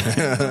pilot.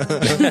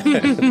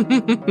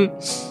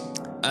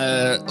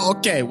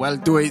 Okay, well,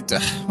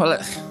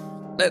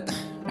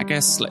 I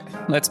guess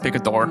let's pick a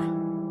door.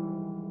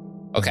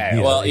 Okay,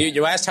 Yeah. well,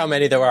 you asked how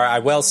many there are. I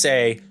will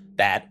say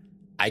that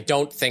I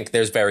don't think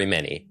there's very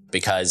many,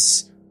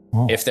 because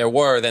if there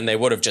were, then they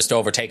would have just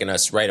overtaken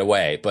us right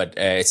away. But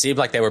it seemed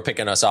like they were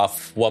picking us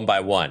off one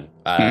by one.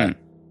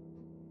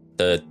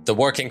 The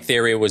working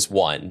theory was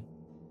one.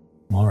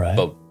 All right.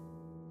 But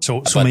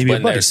so but maybe a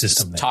when buddy there's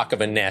system then. talk of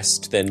a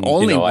nest, then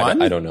Only I one?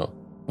 don't know.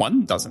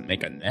 One doesn't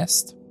make a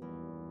nest.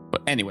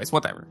 But anyways,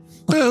 whatever.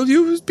 Well,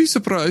 you would be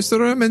surprised.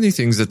 There are many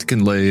things that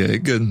can lay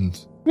egg, and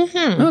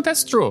No,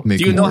 that's true. Make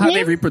Do you know more. how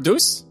they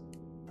reproduce?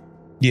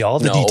 Yeah, all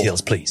the No.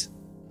 details, please.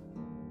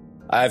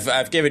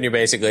 I've given you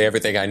basically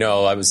everything I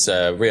know. I was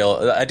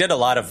I did a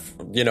lot of,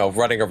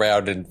 running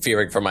around and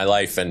fearing for my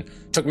life, and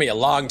took me a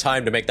long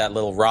time to make that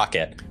little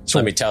rocket. So-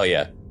 let me tell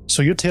you.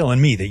 So you're telling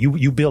me that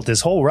you built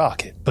this whole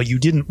rocket, but you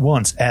didn't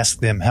once ask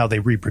them how they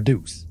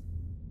reproduce?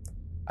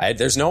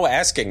 There's no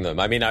asking them.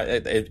 I mean,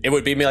 it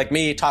would be like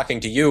me talking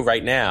to you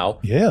right now,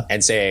 Yeah.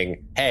 and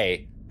saying,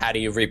 "Hey, how do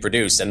you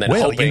reproduce?" And then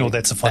Well, hoping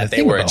that's a funny that they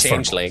thing were a about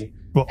changeling,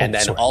 Well, and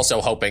then sorry. also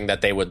hoping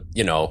that they would,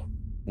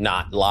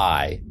 not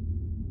lie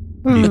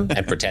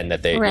and pretend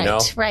that they,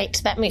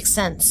 Right. That makes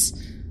sense.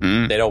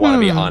 they don't want to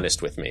be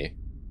honest with me.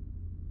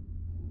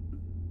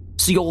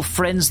 So your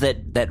friends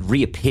that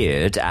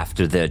reappeared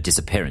after their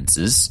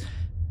disappearances,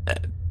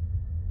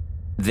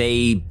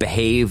 they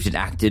behaved and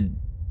acted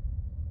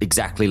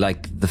exactly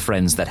like the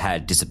friends that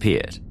had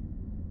disappeared.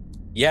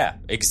 Yeah,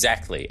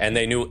 exactly. And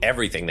they knew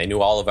everything. They knew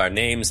all of our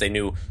names.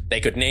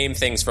 They could name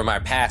things from our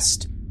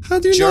past. how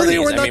do you know they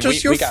Journeys. were I not mean,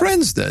 just we your got-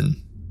 friends then?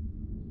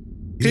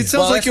 It sounds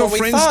Well, like that's your what we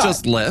friends thought.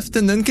 just left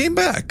and then came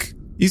back.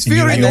 He's And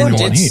you very were the only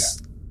normal. one here.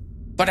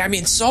 But I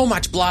mean, so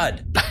much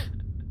blood.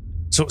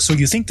 So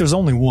you think there's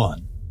only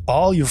one?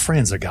 All your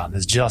friends are gone.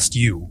 It's just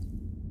you.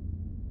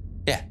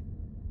 Yeah.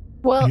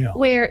 Well, Yeah.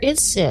 where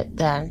is it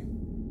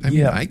then? I mean,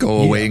 Yeah. I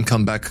go away Yeah. and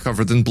come back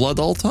covered in blood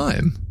all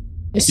time.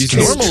 It's It's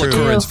true. normal True.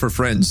 occurrence for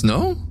friends,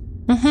 no?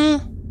 I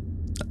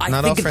Not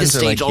all think at friends this are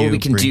stage, like all you, we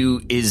can Bree.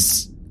 do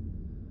is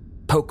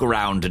poke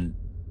around and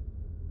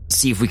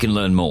see if we can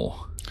learn more.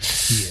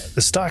 Yeah.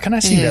 The star. Can I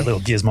see that little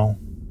gizmo?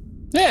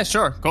 Yeah,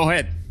 sure. Go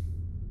ahead.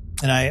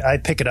 And I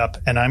pick it up,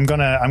 and I'm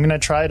gonna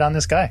try it on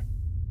this guy.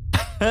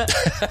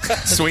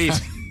 Sweet.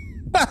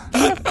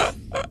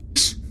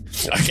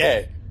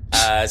 Okay.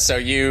 So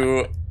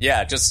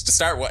just to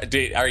start.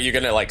 Are you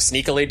gonna like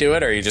sneakily do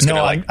it, or are you just No,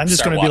 gonna like? I'm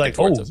just start going to be walking like,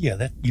 towards oh, us?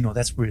 yeah,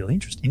 that's really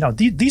interesting.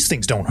 These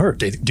things don't hurt,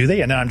 do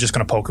they? And then I'm just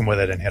going to poke him with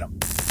it and hit him.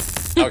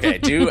 Okay.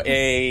 Do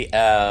a.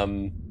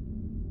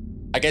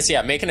 I guess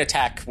make an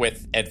attack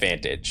with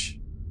advantage.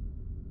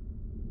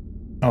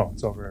 Oh,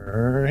 it's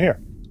over here.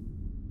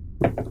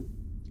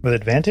 With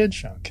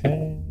advantage?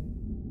 Okay.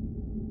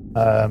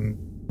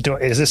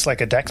 Is this like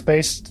a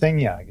dex-based thing?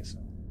 Yeah, I guess so.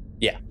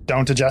 Yeah.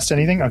 Don't adjust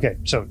anything? Okay,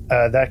 so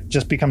that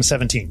just becomes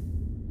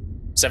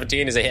 17.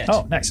 17 is a hit.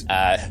 Oh, nice.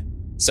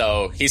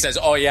 So he says,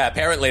 "Oh yeah,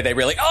 apparently they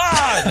really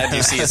and then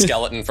you see a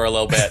skeleton for a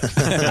little bit,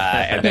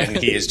 and then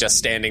he is just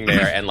standing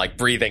there and like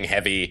breathing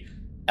heavy,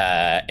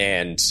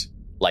 and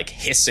like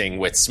hissing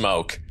with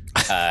smoke,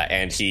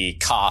 and he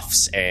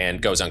coughs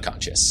and goes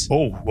unconscious.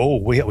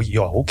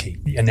 Yeah, okay.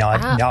 And now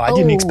I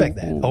didn't expect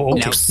that. Oh,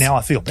 okay. Now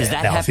I feel bad. Does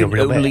that now I feel happen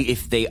real only bad.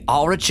 if they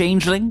are a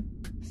changeling?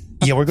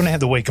 Yeah, we're going to have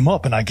to wake him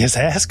up and I guess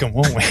ask him,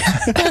 won't we?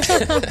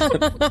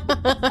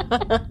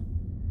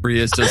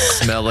 Bria's just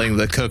smelling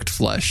the cooked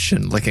flesh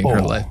and licking her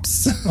Oh.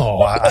 lips.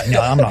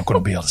 I'm not going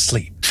to be able to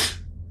sleep.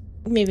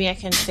 Maybe I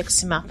can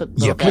fix him up a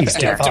little Yeah, bit. please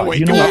do. here. To wake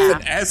You know him what? up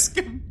and ask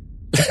him.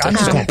 I'm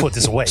just going to put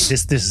this away.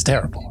 This is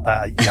terrible.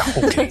 Yeah,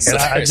 okay. So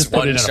And I there's just put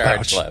one it in a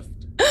charge pouch.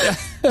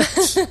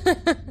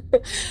 left.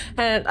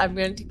 And I'm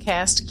going to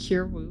cast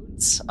Cure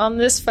Wounds on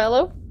this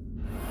fellow.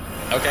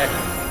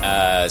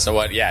 Okay. So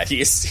what? Yeah,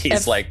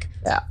 he's like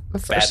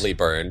badly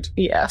burned.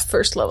 Yeah,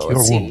 first level. Your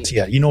Let's see. wounds.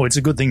 Yeah, it's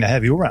a good thing to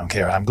have you around,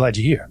 Kara. I'm glad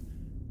you're here.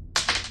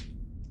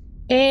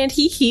 And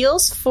he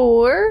heals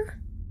for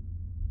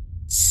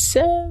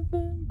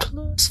 7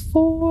 plus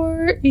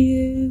 4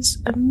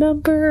 is a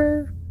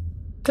number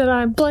that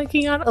I'm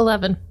blanking on.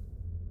 11.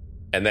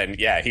 And then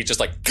he's just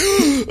like,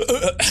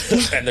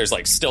 and there's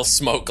like still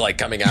smoke like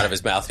coming out of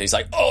his mouth, and he's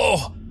like,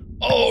 oh,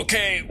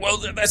 okay, well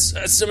that's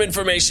some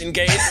information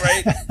gained,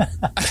 right?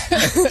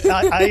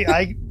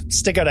 I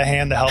stick out a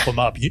hand to help him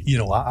up.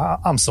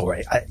 I'm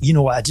sorry.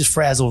 I just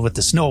frazzled with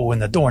the snow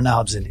and the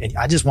doorknobs, and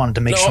I just wanted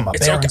to make sure my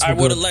it's bearings okay. I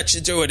were would good. have let you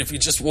do it if you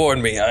just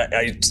warned me.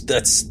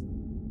 That's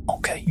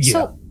Okay, yeah.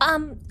 So,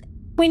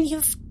 when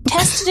you've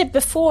tested it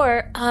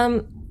before,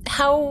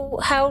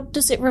 how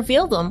does it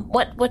reveal them?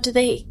 What do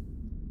they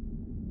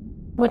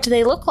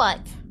look like?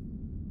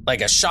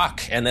 like a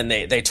shock, and then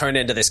they turn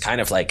into this kind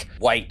of like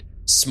white,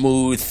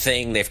 smooth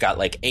thing. They've got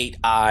like 8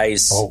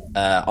 eyes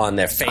on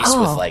their face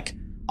with like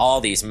all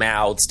these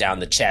mouths down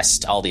the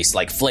chest, all these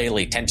like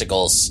flaily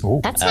tentacles.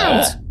 That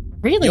sounds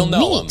really you'll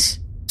know neat.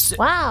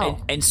 Wow.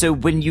 And so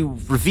when you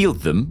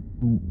revealed them,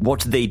 what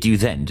did they do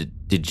then?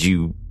 Did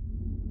you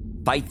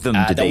fight them?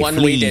 Did the they one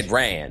flee? we did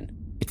ran.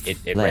 It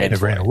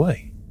It ran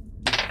away.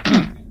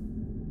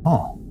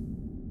 Oh.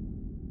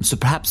 So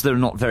perhaps they're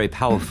not very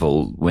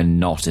powerful when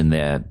not in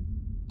their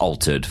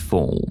altered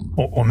form.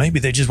 Or maybe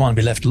they just want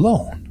to be left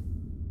alone.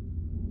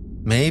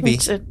 Maybe.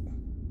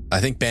 I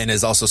think Ben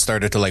has also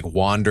started to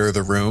wander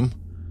the room.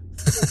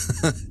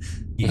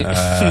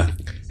 And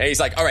he's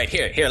like, all right,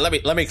 here, let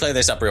me clear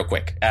this up real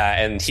quick.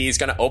 And he's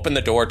going to open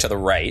the door to the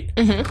right.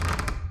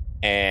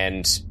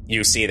 And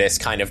you see this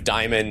kind of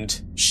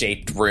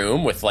diamond-shaped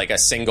room with a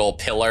single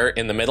pillar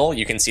in the middle.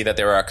 You can see that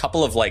there are a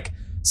couple of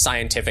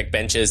scientific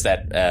benches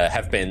that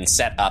have been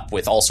set up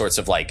with all sorts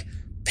of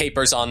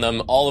papers on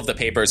them. All of the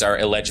papers are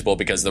illegible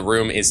because the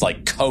room is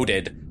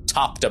coated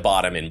top to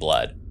bottom in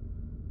blood.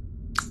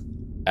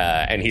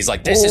 And he's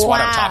like, this is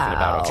what I'm talking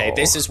about, okay?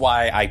 This is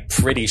why I'm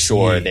pretty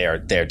sure they're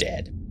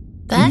dead.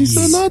 That's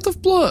a lot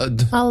of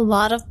blood. A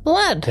lot of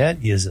blood.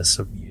 That is that's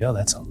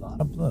a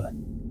lot of blood.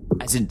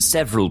 As in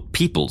several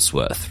people's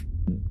worth.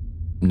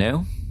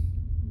 No?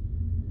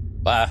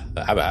 How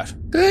about?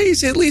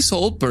 He's at least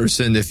whole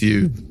person if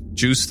you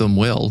juice them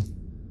well.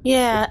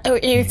 Yeah, or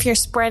if you're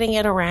spreading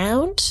it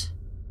around,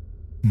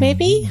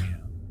 maybe?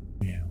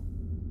 Yeah.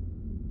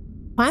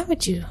 Why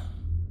would you?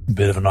 A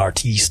bit of an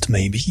artiste,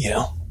 maybe,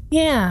 yeah.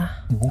 Yeah.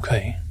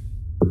 Okay.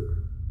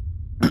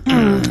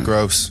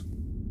 Gross.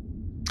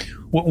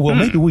 Well,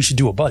 maybe we should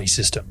do a buddy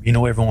system.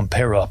 Everyone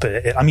pair up.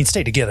 I mean,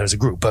 stay together as a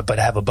group, but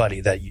have a buddy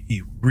that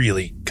you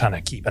really kind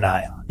of keep an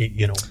eye on.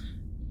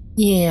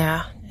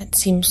 Yeah, it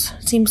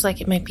seems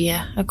like it might be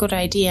a good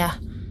idea.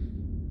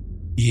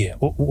 Yeah.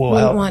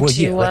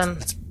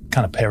 Let's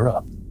kind of pair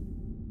up.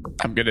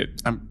 I'm gonna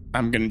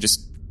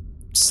just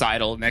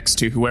sidle next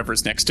to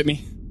whoever's next to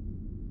me.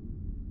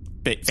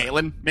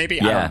 Valen, maybe.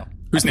 Yeah, I don't know.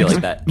 Who's I feel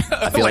next? like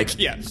that. I feel like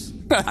yeah.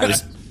 I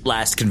was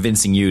last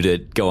convincing you to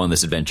go on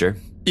this adventure.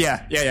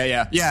 Yeah,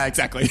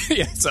 exactly.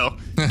 Yeah, so,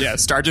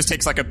 Star just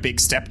takes a big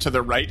step to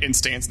the right and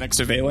stands next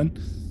to Valen.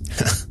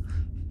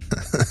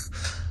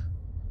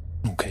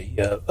 Okay,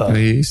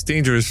 It's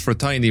dangerous for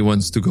tiny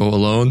ones to go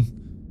alone.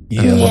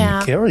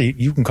 Yeah. Carrie,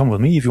 you can come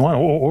with me if you want,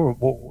 or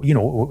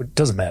it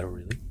doesn't matter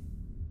really.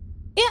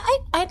 Yeah,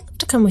 I'd love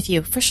to come with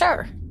you, for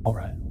sure. All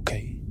right,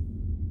 okay.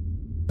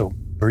 So,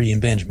 Bree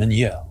and Benjamin,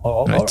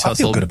 I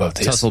feel good about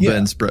this. Tussle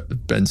Ben's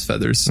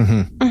feathers.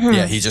 Mm-hmm.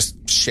 Yeah, he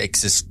just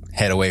shakes his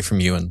head away from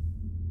you and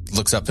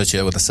looks up at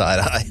you with a side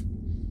eye.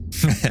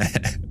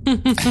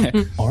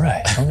 All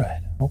right.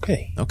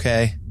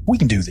 Okay. We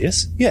can do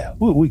this. Yeah,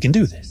 we can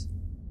do this.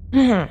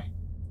 What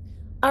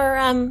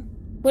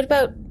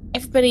about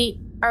everybody,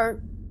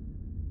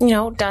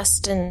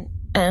 Dust and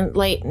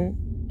Light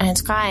and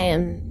Sky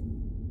and,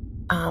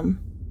 I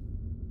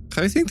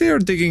think they are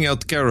digging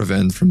out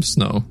caravan from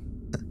snow.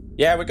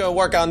 Yeah, we're going to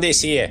work on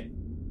this here.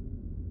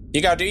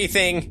 You go do your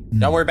thing.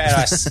 Don't worry about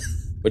us.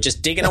 We're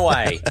just digging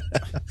away.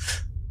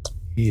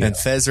 Yeah. And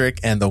Fezric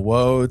and the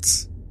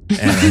Wodes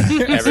and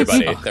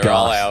everybody, they're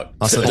all out.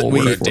 Also,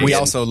 we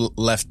also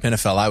left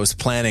Pinafel. I was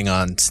planning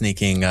on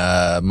sneaking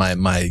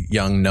my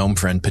young gnome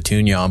friend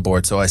Petunia on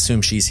board, so I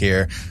assume she's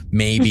here.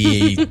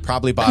 Maybe,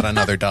 probably bought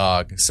another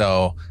dog.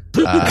 So,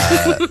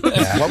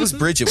 what was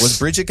Bridget? Was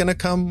Bridget going to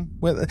come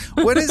with?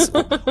 What?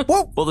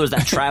 Well, there's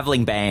that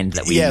traveling band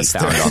that we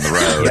found on the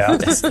road.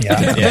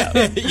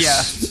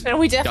 Yeah. And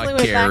we definitely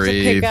went back to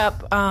pick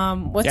up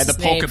what's his the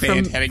polka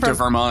name band heading to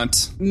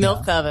Vermont.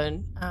 Milk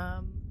Oven.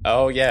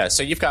 Oh yeah,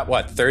 so you've got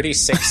what,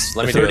 36?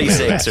 Let me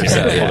 36 or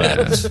so.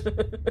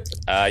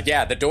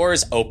 The door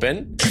is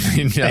open,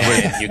 and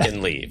you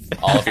can leave.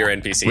 All of your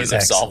NPCs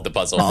have solved the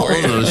puzzle for All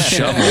you. of those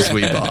shovels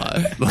we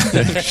bought.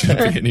 There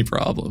shouldn't be any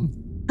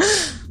problem.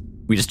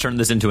 We just turned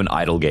this into an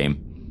idle game.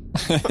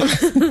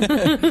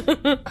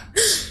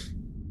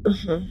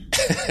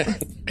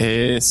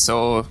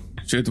 So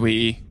should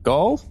we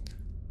go?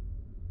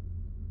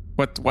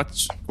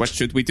 What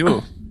should we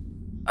do?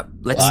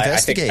 Let's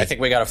investigate. I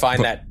think we got to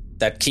find that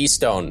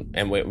keystone,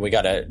 and we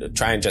got to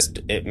try and just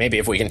maybe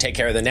if we can take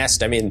care of the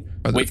nest. I mean,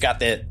 we've got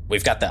the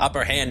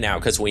upper hand now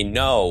because we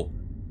know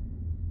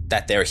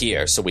that they're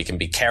here, so we can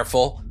be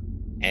careful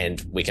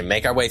and we can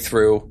make our way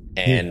through.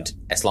 And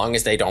as long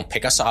as they don't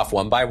pick us off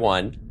one by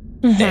one,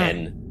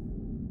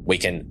 then we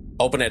can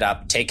open it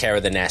up, take care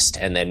of the nest,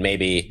 and then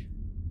maybe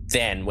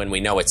then when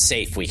we know it's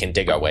safe, we can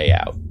dig our way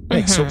out.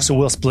 Right, so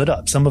we'll split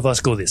up. Some of us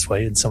go this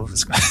way, and some of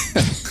us go.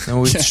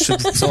 And we should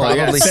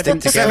probably stick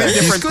together.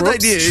 Good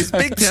idea. It's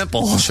big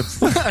temple.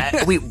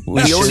 We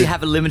only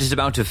have a limited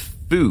amount of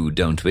food,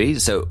 don't we?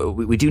 So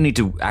we do need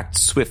to act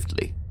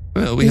swiftly.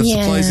 Well, we have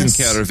supplies in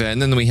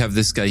caravan, and then we have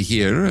this guy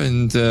here,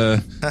 and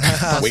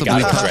we got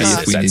to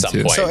address this at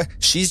some point. So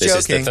she's this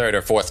joking. Is the third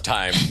or fourth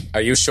time.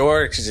 Are you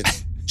sure?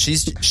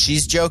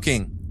 She's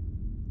joking.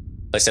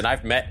 Listen,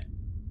 I've met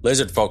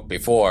lizard folk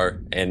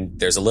before, and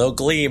there's a little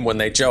gleam when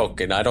they joke,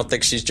 and I don't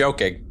think she's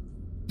joking.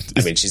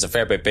 I mean, she's a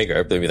fair bit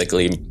bigger. Maybe the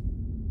gleam.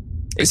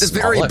 It's a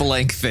very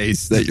blank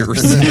face that you're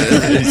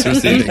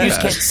receiving. You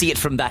just can't see it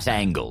from that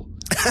angle.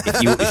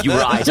 If you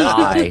were eye to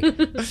eye.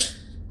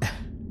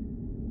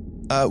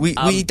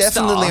 We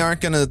definitely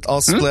aren't going to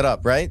all split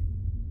up, right?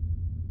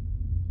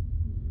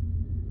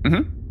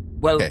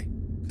 Well,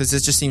 because it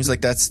just seems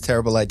like that's a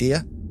terrible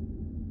idea.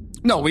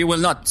 No, we will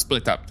not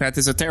split up. That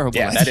is a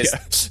terrible idea. That is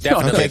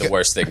definitely the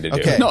worst thing to do.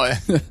 Okay.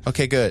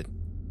 Okay, good.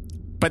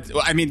 But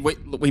I mean,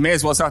 we may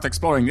as well start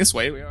exploring this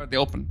way. We are at the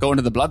open. Go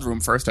into the blood room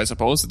first, I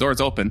suppose. The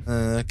door's open.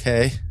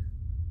 Okay.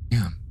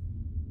 Yeah.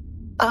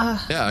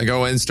 I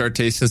go in and start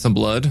tasting some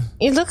blood.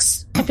 It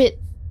looks a bit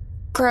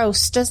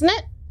gross, doesn't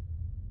it?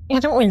 I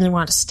don't really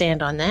want to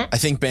stand on that. I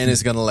think Ben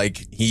is gonna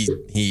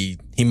he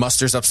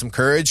musters up some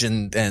courage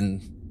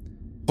and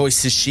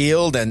hoists his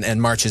shield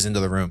and marches into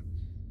the room.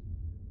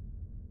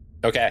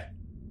 Okay.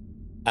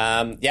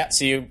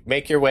 So you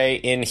make your way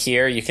in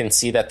here. You can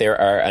see that there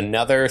are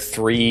another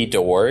 3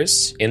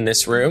 doors in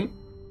this room.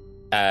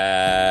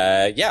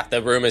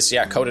 The room is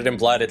coated in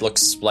blood. It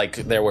looks like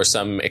there were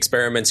some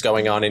experiments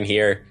going on in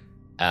here,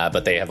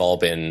 but they have all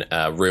been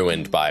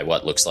ruined by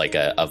what looks like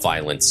a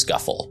violent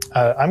scuffle.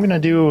 I'm going to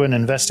do an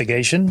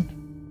investigation.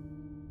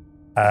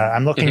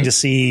 I'm looking to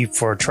see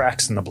for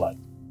tracks in the blood.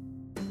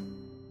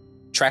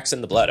 Tracks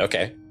in the blood,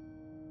 okay.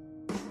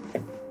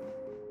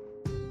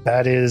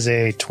 That is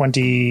a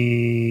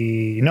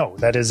 20. No,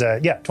 that is a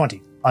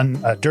 20.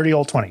 Dirty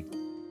old 20.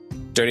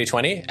 Dirty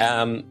 20.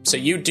 So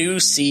you do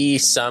see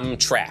some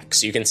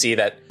tracks. You can see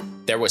that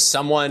there was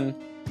someone.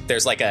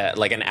 There's like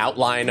an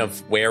outline of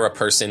where a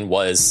person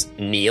was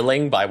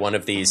kneeling by one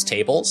of these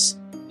tables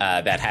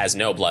that has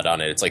no blood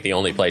on it. It's like the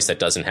only place that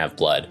doesn't have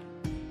blood.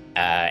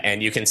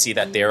 And you can see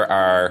that there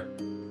are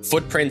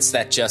footprints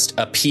that just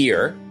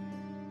appear.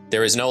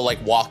 There is no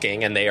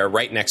walking, and they are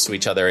right next to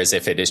each other as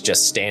if it is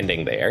just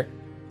standing there.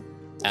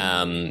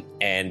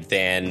 And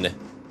then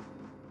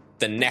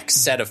the next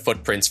set of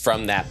footprints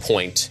from that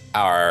point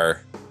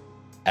are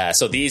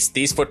so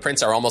these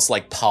footprints are almost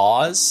like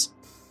paws.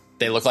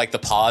 They look like the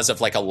paws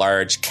of a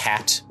large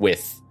cat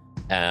with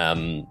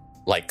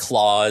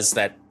claws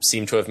that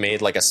seem to have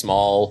made a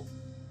small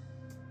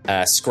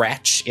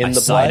scratch in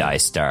the blood. Side-eye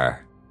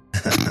star.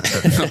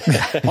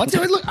 What do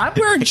I look? I'm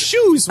wearing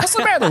shoes. What's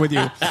the matter with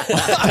you?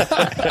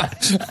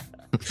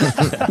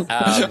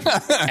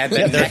 And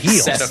the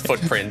next set of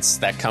footprints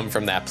that come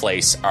from that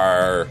place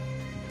are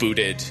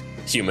booted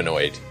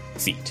humanoid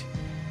feet.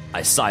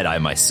 I side-eye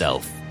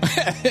myself.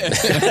 You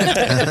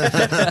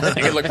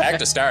can look back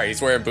to Star.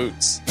 He's wearing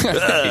boots. He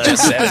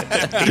just said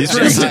it. He's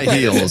wearing high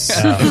heels.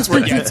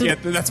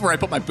 That's where I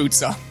put my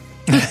boots on.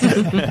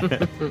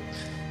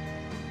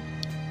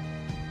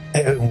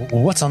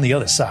 What's on the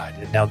other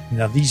side?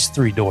 Now these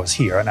 3 doors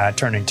here, and I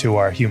turn into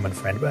our human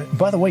friend. But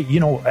by the way,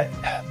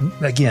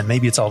 again,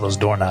 maybe it's all those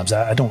doorknobs.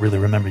 I don't really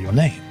remember your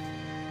name.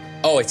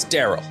 Oh, it's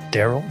Daryl.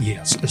 Daryl?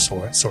 Yes,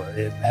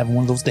 sorry. Having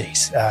one of those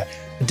days.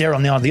 Daryl,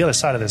 now on the other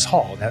side of this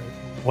hall,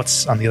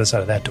 what's on the other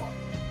side of that door?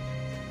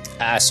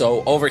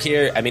 So over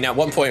here, I mean, at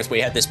one point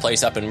we had this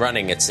place up and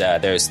running. It's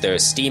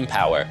there's steam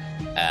power.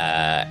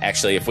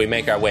 Actually, if we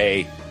make our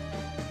way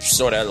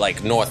sort of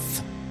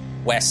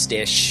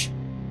northwest-ish,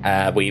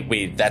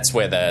 we that's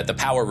where the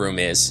power room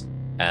is.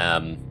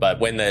 But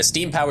when the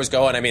steam power's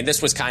going, I mean,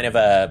 this was kind of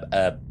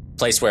a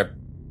place where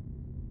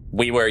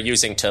we were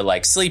using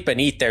to sleep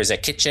and eat. There's a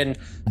kitchen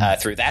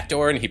through that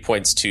door, and he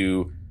points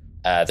to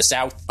the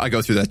south. I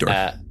go through that door.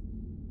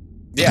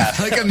 Yeah,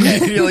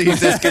 Immediately he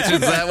says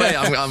kitchen's that way.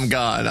 I'm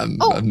gone.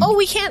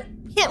 We can't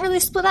really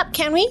split up,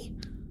 can we?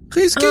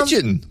 His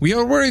kitchen. We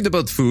are worried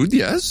about food.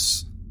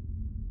 Yes.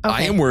 Okay.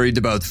 I am worried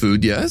about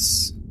food.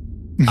 Yes.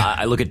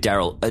 I look at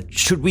Daryl.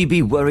 Should we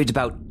be worried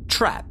about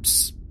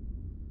traps?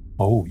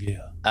 Oh,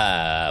 yeah.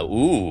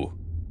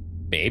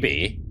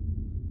 Maybe.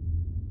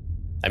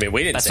 I mean,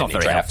 we didn't That's set not any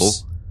very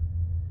traps.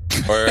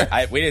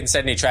 helpful. We didn't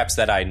set any traps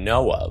that I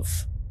know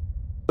of.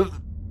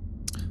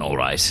 All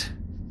right.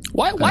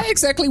 Why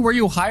exactly were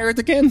you hired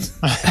again?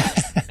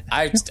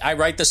 I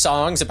write the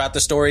songs about the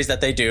stories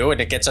that they do,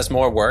 and it gets us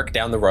more work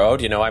down the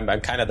road.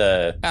 I'm kind of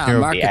the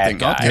ad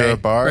guy. Okay. You're a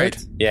bard? Right?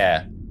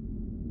 Yeah.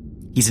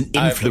 He's an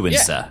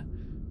influencer. Yeah.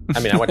 I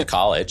mean, I went to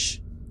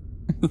college.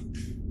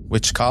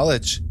 Which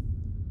college?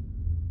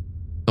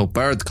 No,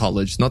 Bard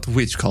College, not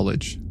Witch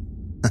College.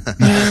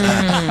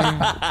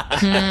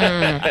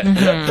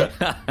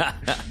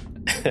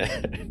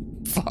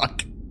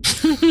 Fuck.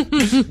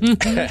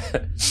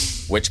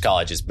 Which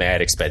college is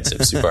mad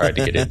expensive, super hard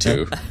to get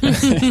into.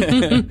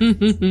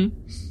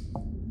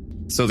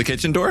 So the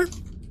kitchen door?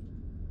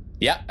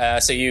 Yeah,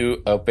 so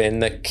you open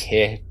the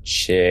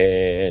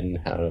kitchen.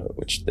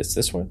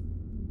 This one?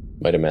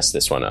 Might have messed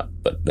this one up,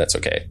 but that's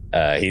okay.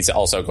 He's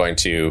also going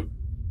to,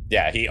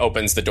 he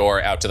opens the door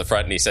out to the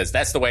front and he says,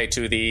 that's the way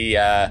to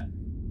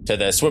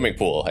the swimming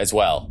pool as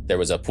well. There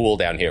was a pool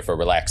down here for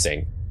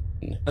relaxing.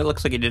 It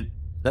looks like he did.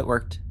 That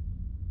worked.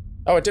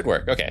 Oh, it did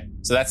work. Okay.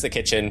 So that's the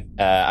kitchen.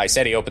 I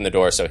said he opened the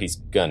door, so he's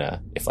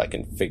gonna, if I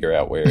can figure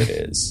out where it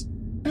is.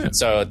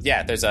 So,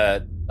 there's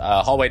a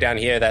hallway down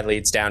here that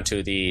leads down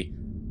to the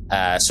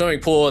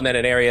swimming pool, and then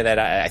an area that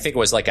I think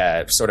was like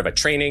a sort of a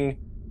training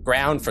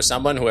ground for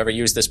whoever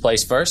used this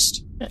place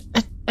first.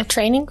 A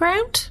training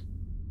ground?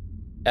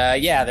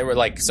 There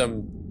were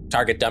some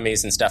target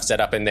dummies and stuff set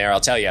up in there. I'll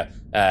tell you,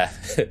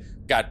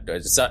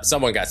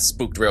 someone got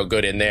spooked real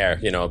good in there.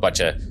 A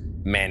bunch of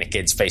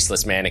mannequins,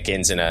 faceless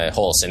mannequins, in a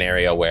whole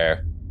scenario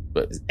where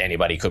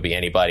anybody could be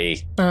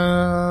anybody.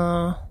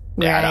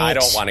 Yeah, I Right.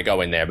 don't want to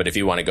go in there, but if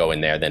you want to go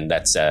in there, then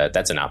that's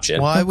an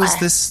option.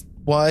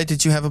 Why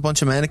did you have a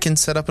bunch of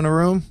mannequins set up in a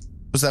room?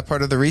 Was that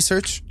part of the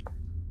research?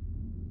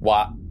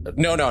 What?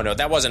 No,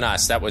 that wasn't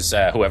us. That was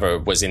whoever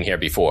was in here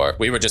before.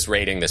 We were just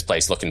raiding this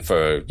place looking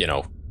for,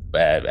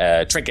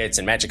 trinkets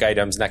and magic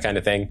items and that kind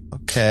of thing.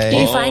 Okay.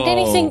 Did you find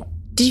anything?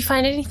 Did you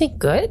find anything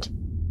good?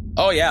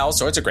 Oh, yeah, all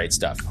sorts of great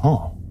stuff.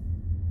 Oh.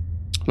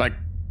 Like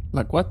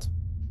what?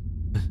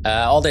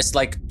 All this,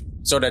 like,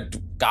 sort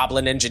of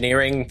goblin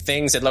engineering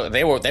things.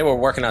 They were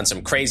working on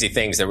some crazy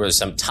things. There was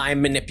some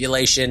time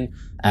manipulation,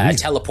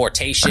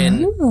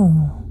 teleportation.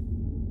 Oh.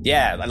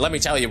 Yeah, let me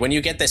tell you, when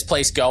you get this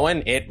place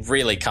going, it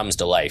really comes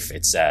to life.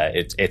 It's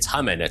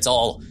humming. It's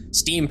all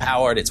steam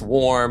powered. It's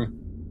warm.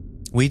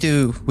 We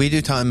do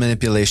time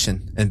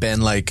manipulation, and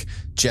Ben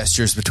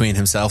gestures between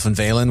himself and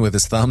Valen with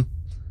his thumb.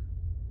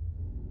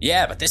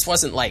 Yeah, but this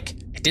wasn't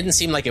it didn't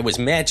seem like it was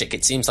magic.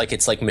 It seems like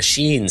it's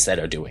machines that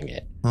are doing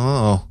it.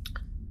 Oh,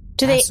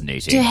 Do they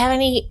have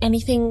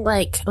anything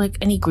like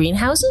any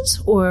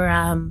greenhouses or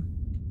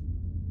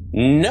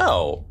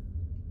No.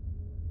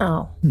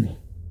 Oh.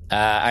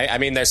 I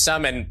mean, there's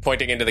some, and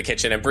pointing into the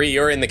kitchen, and Bree,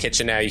 you're in the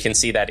kitchen now. You can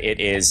see that it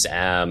is,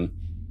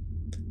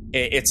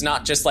 it's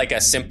not just like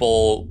a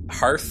simple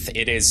hearth.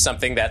 It is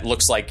something that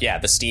looks like,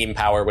 the steam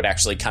power would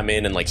actually come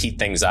in and heat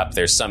things up.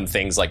 There's some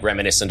things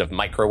reminiscent of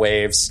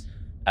microwaves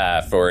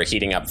for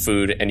heating up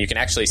food, and you can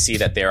actually see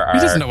that there are. He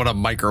doesn't know what a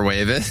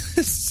microwave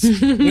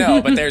is.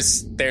 No, but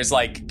there's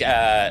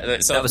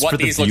so what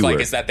these look like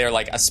is that they're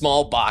a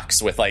small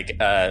box with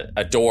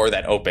a door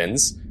that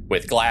opens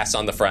with glass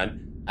on the front.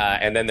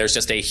 And then there's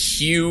just a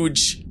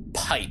huge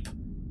pipe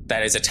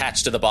that is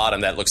attached to the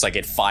bottom that looks like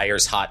it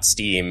fires hot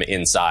steam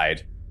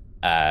inside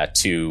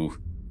to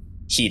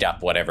heat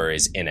up whatever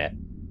is in it.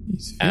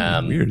 It's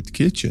a weird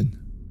kitchen.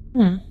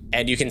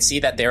 And you can see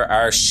that there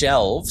are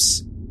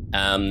shelves,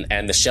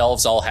 and the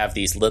shelves all have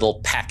these little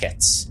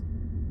packets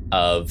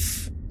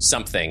of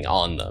something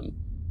on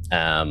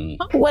them.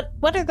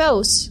 What are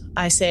those?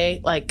 I say,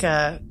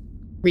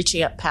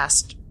 reaching up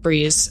past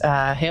Bree's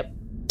hip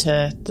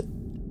to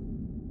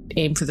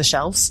aim for the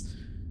shelves.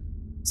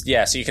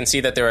 Yeah, so you can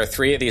see that there are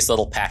 3 of these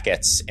little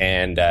packets,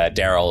 and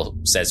Daryl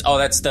says, "Oh,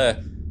 that's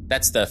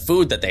the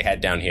food that they had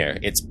down here.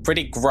 It's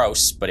pretty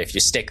gross, but if you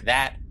stick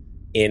that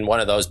in one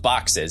of those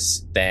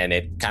boxes, then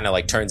it kind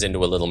of turns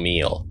into a little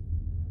meal.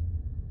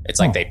 It's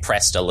like they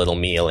pressed a little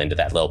meal into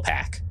that little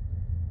pack."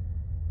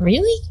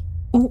 Really?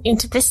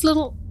 Into this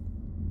little?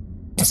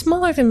 It's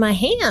smaller than my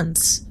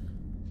hands.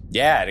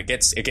 Yeah, it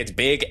gets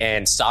big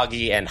and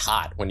soggy and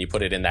hot when you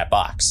put it in that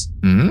box.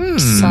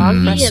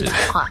 Soggy and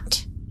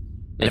hot.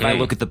 And if I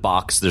look at the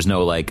box, there's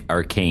no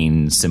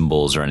arcane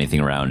symbols or anything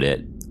around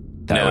it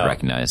that I would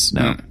recognize.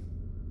 No.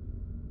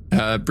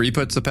 Bree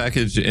puts the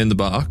package in the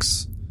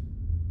box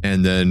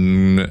and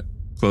then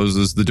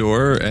closes the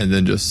door and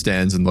then just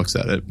stands and looks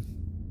at it.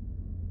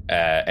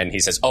 And he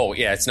says, "Oh,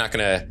 yeah, it's not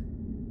gonna,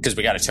 because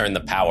we got to turn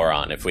the power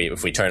on. If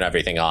we turn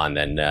everything on,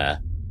 then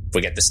if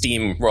we get the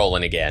steam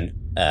rolling again,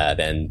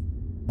 then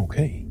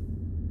Okay.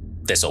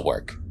 this will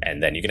work,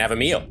 and then you can have a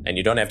meal, and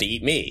you don't have to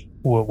eat me."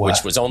 What?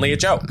 Which was only a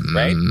joke,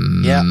 right?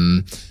 Yeah.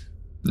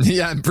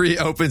 Yeah, Bree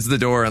opens the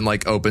door and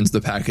opens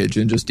the package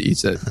and just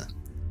eats it.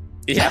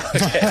 Yeah.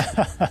 Okay.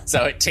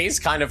 So it tastes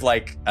kind of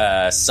like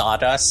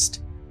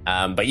sawdust,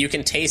 but you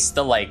can taste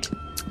the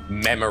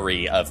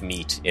memory of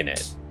meat in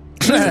it.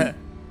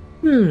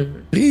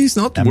 Bree's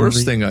not the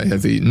worst thing I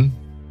have eaten.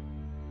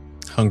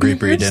 Hungry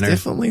Bree It's dinner.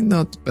 definitely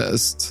not the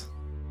best.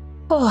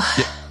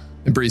 Oh.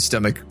 And Bree's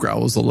stomach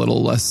growls a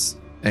little less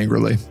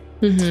angrily.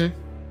 Mm-hmm.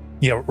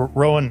 Yeah,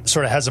 Rowan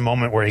sort of has a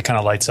moment where he kind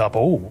of lights up.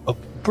 Oh,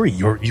 Bree,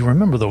 you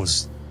remember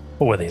those?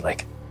 What were they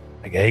like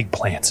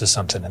eggplants or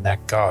something in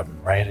that garden,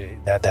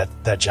 right?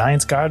 That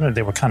giant's garden.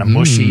 They were kind of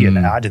mushy, and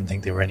I didn't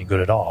think they were any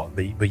good at all.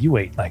 But you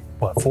ate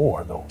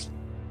 4 of those.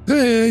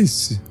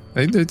 Yes,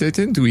 I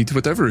tend to eat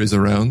whatever is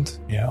around.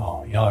 Yeah,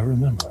 I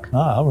remember.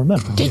 I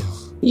remember.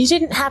 You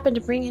didn't happen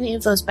to bring any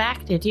of those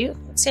back, did you?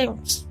 It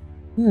seems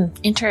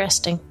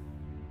interesting.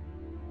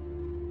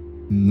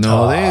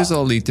 No, they is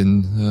all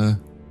eaten.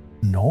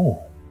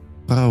 No.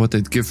 What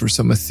I'd give for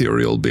some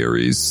ethereal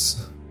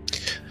berries.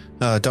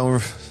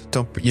 Don't.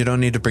 You don't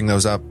need to bring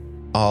those up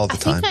all the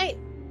time. I think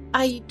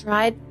I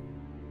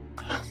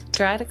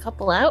dried a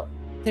couple out.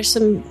 There's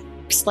some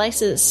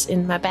slices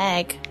in my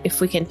bag. If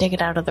we can dig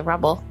it out of the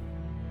rubble.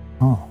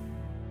 Oh.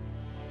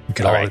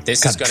 All right,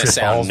 this is going to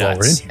sound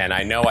nuts, and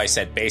I know I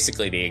said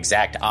basically the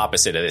exact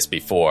opposite of this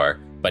before,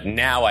 but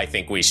now I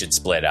think we should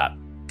split up,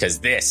 because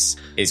this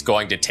is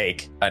going to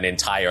take an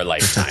entire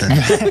lifetime.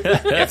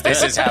 If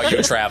this is how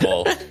you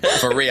travel,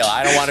 for real,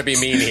 I don't want to be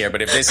mean here,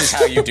 but if this is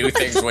how you do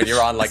things when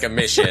you're on a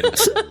mission,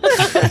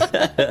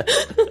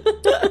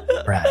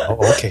 Right.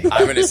 Okay.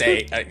 I'm going to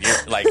say,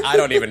 I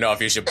don't even know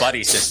if you should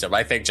buddy system.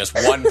 I think just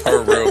one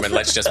per room, and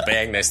let's just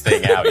bang this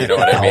thing out. You know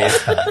what I mean?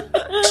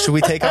 Should we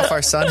take off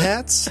our sun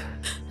hats?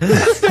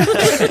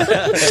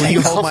 Will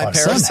you hold my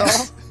parasol?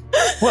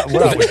 What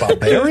are we,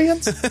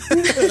 barbarians? I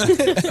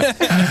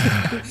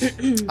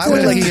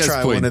would like to He has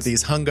try one points. of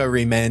these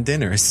Hungary man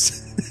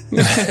dinners.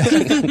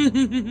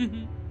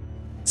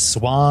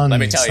 Swan. Let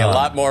me tell you, a song.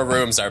 lot more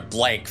rooms are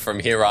blank from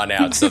here on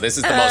out. So this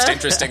is the most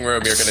interesting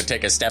room you're going to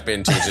take a step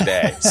into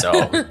today.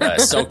 So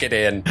soak it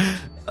in.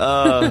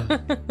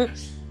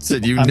 So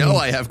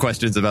I have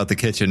questions about the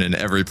kitchen in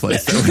every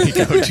place that we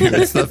go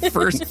to. It's the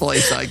first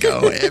place I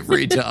go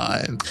every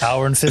time.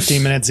 Hour and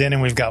 15 minutes in,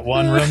 and we've got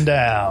one room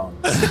down.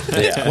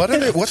 Yeah.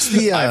 What's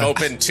the I've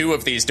opened 2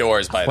 of these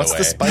doors, by the way. what's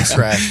the spice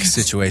rack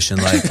situation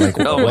like? Like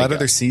what are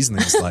their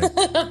seasonings like?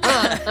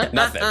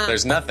 Nothing.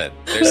 There's nothing.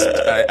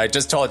 I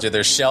just told you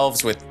there's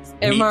shelves with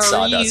meat MREs.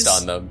 sawdust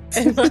on them.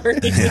 And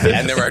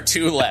there are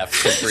 2 left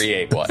to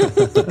create one.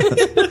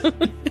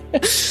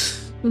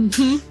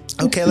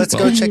 Okay, let's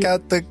go check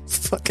out the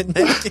fucking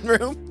mannequin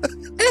room.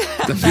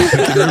 The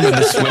mannequin room and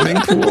the swimming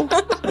pool,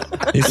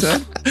 he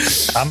said?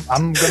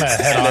 I'm going to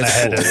head on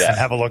ahead and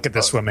have a look at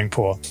the swimming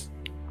pool.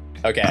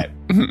 Okay.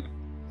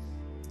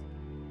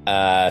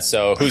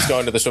 So who's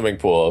going to the swimming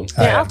pool?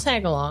 Yeah, I'll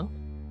tag along.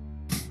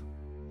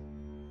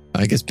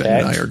 I guess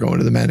Ben and I are going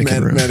to the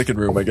mannequin room. Mannequin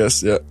room, I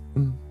guess, yeah.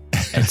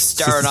 And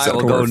Star and I so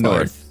will go horrifying.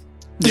 north.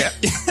 Yeah.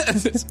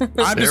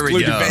 I'm just we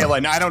glued to go.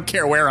 Valen. I don't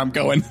care where I'm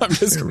going. I'm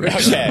just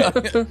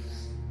Okay.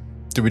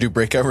 Do we do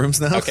breakout rooms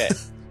now? Okay.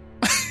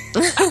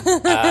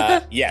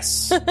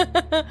 Yes.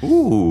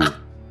 Ooh. So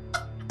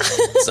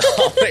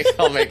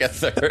I'll make a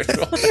third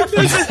one.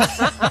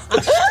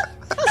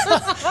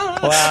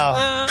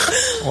 Wow.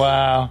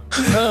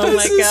 Oh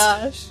my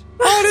gosh.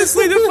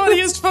 honestly the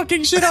funniest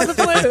fucking shit on the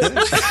planet.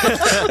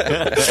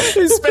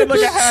 We spent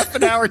like a half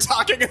an hour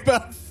talking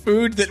about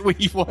food that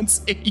we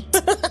once ate.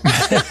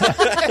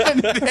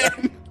 And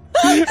then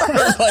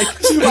we're like,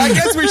 I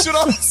guess we should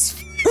all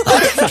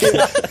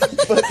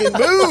Fucking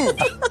move!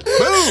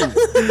 Move!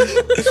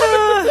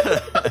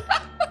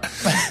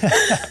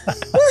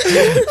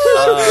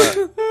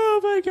 oh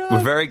my god. We're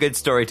very good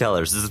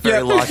storytellers. This is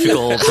very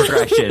logical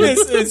progression.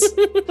 This is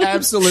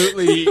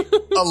absolutely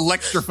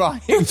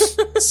electrifying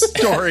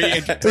story.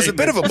 It was a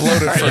bit of a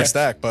bloated first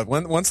act, but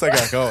once they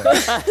got going.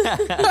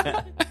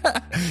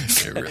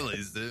 It really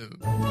is.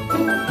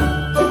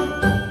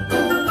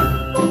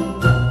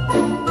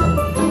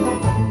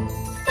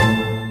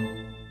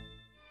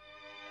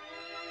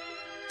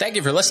 Thank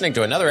you for listening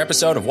to another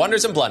episode of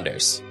Wonders and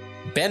Blunders.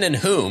 Ben and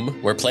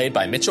Whom were played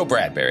by Mitchell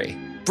Bradbury.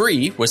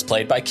 Bree was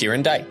played by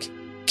Kieran Dyke.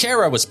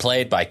 Kara was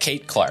played by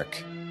Kate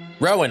Clark.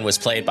 Rowan was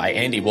played by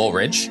Andy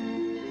Woolridge.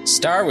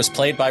 Star was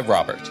played by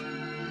Robert.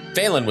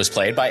 Valen was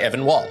played by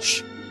Evan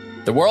Walsh.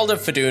 The World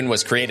of Fadoon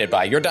was created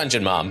by your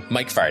dungeon mom,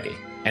 Mike Farty,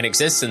 and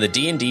exists in the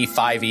D&D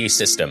 5e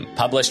system,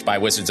 published by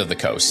Wizards of the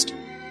Coast.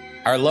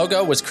 Our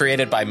logo was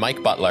created by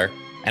Mike Butler,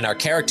 and our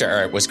character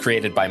art was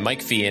created by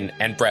Mike Fian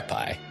and Brett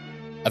Pye.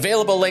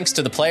 Available links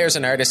to the players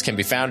and artists can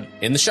be found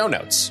in the show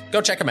notes. Go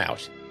check them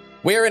out.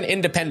 We're an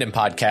independent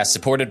podcast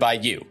supported by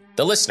you,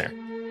 the listener.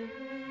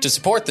 To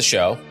support the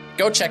show,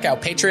 go check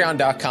out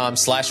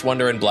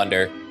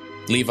patreon.com/wonderandblunder,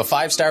 leave a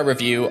 5-star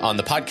review on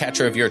the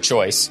podcatcher of your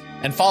choice,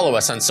 and follow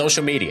us on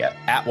social media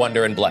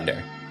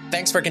 @WonderandBlunder.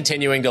 Thanks for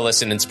continuing to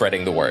listen and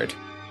spreading the word.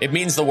 It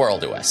means the world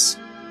to us.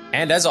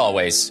 And as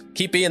always,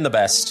 keep being the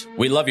best.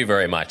 We love you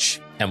very much,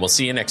 and we'll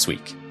see you next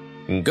week.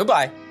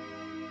 Goodbye.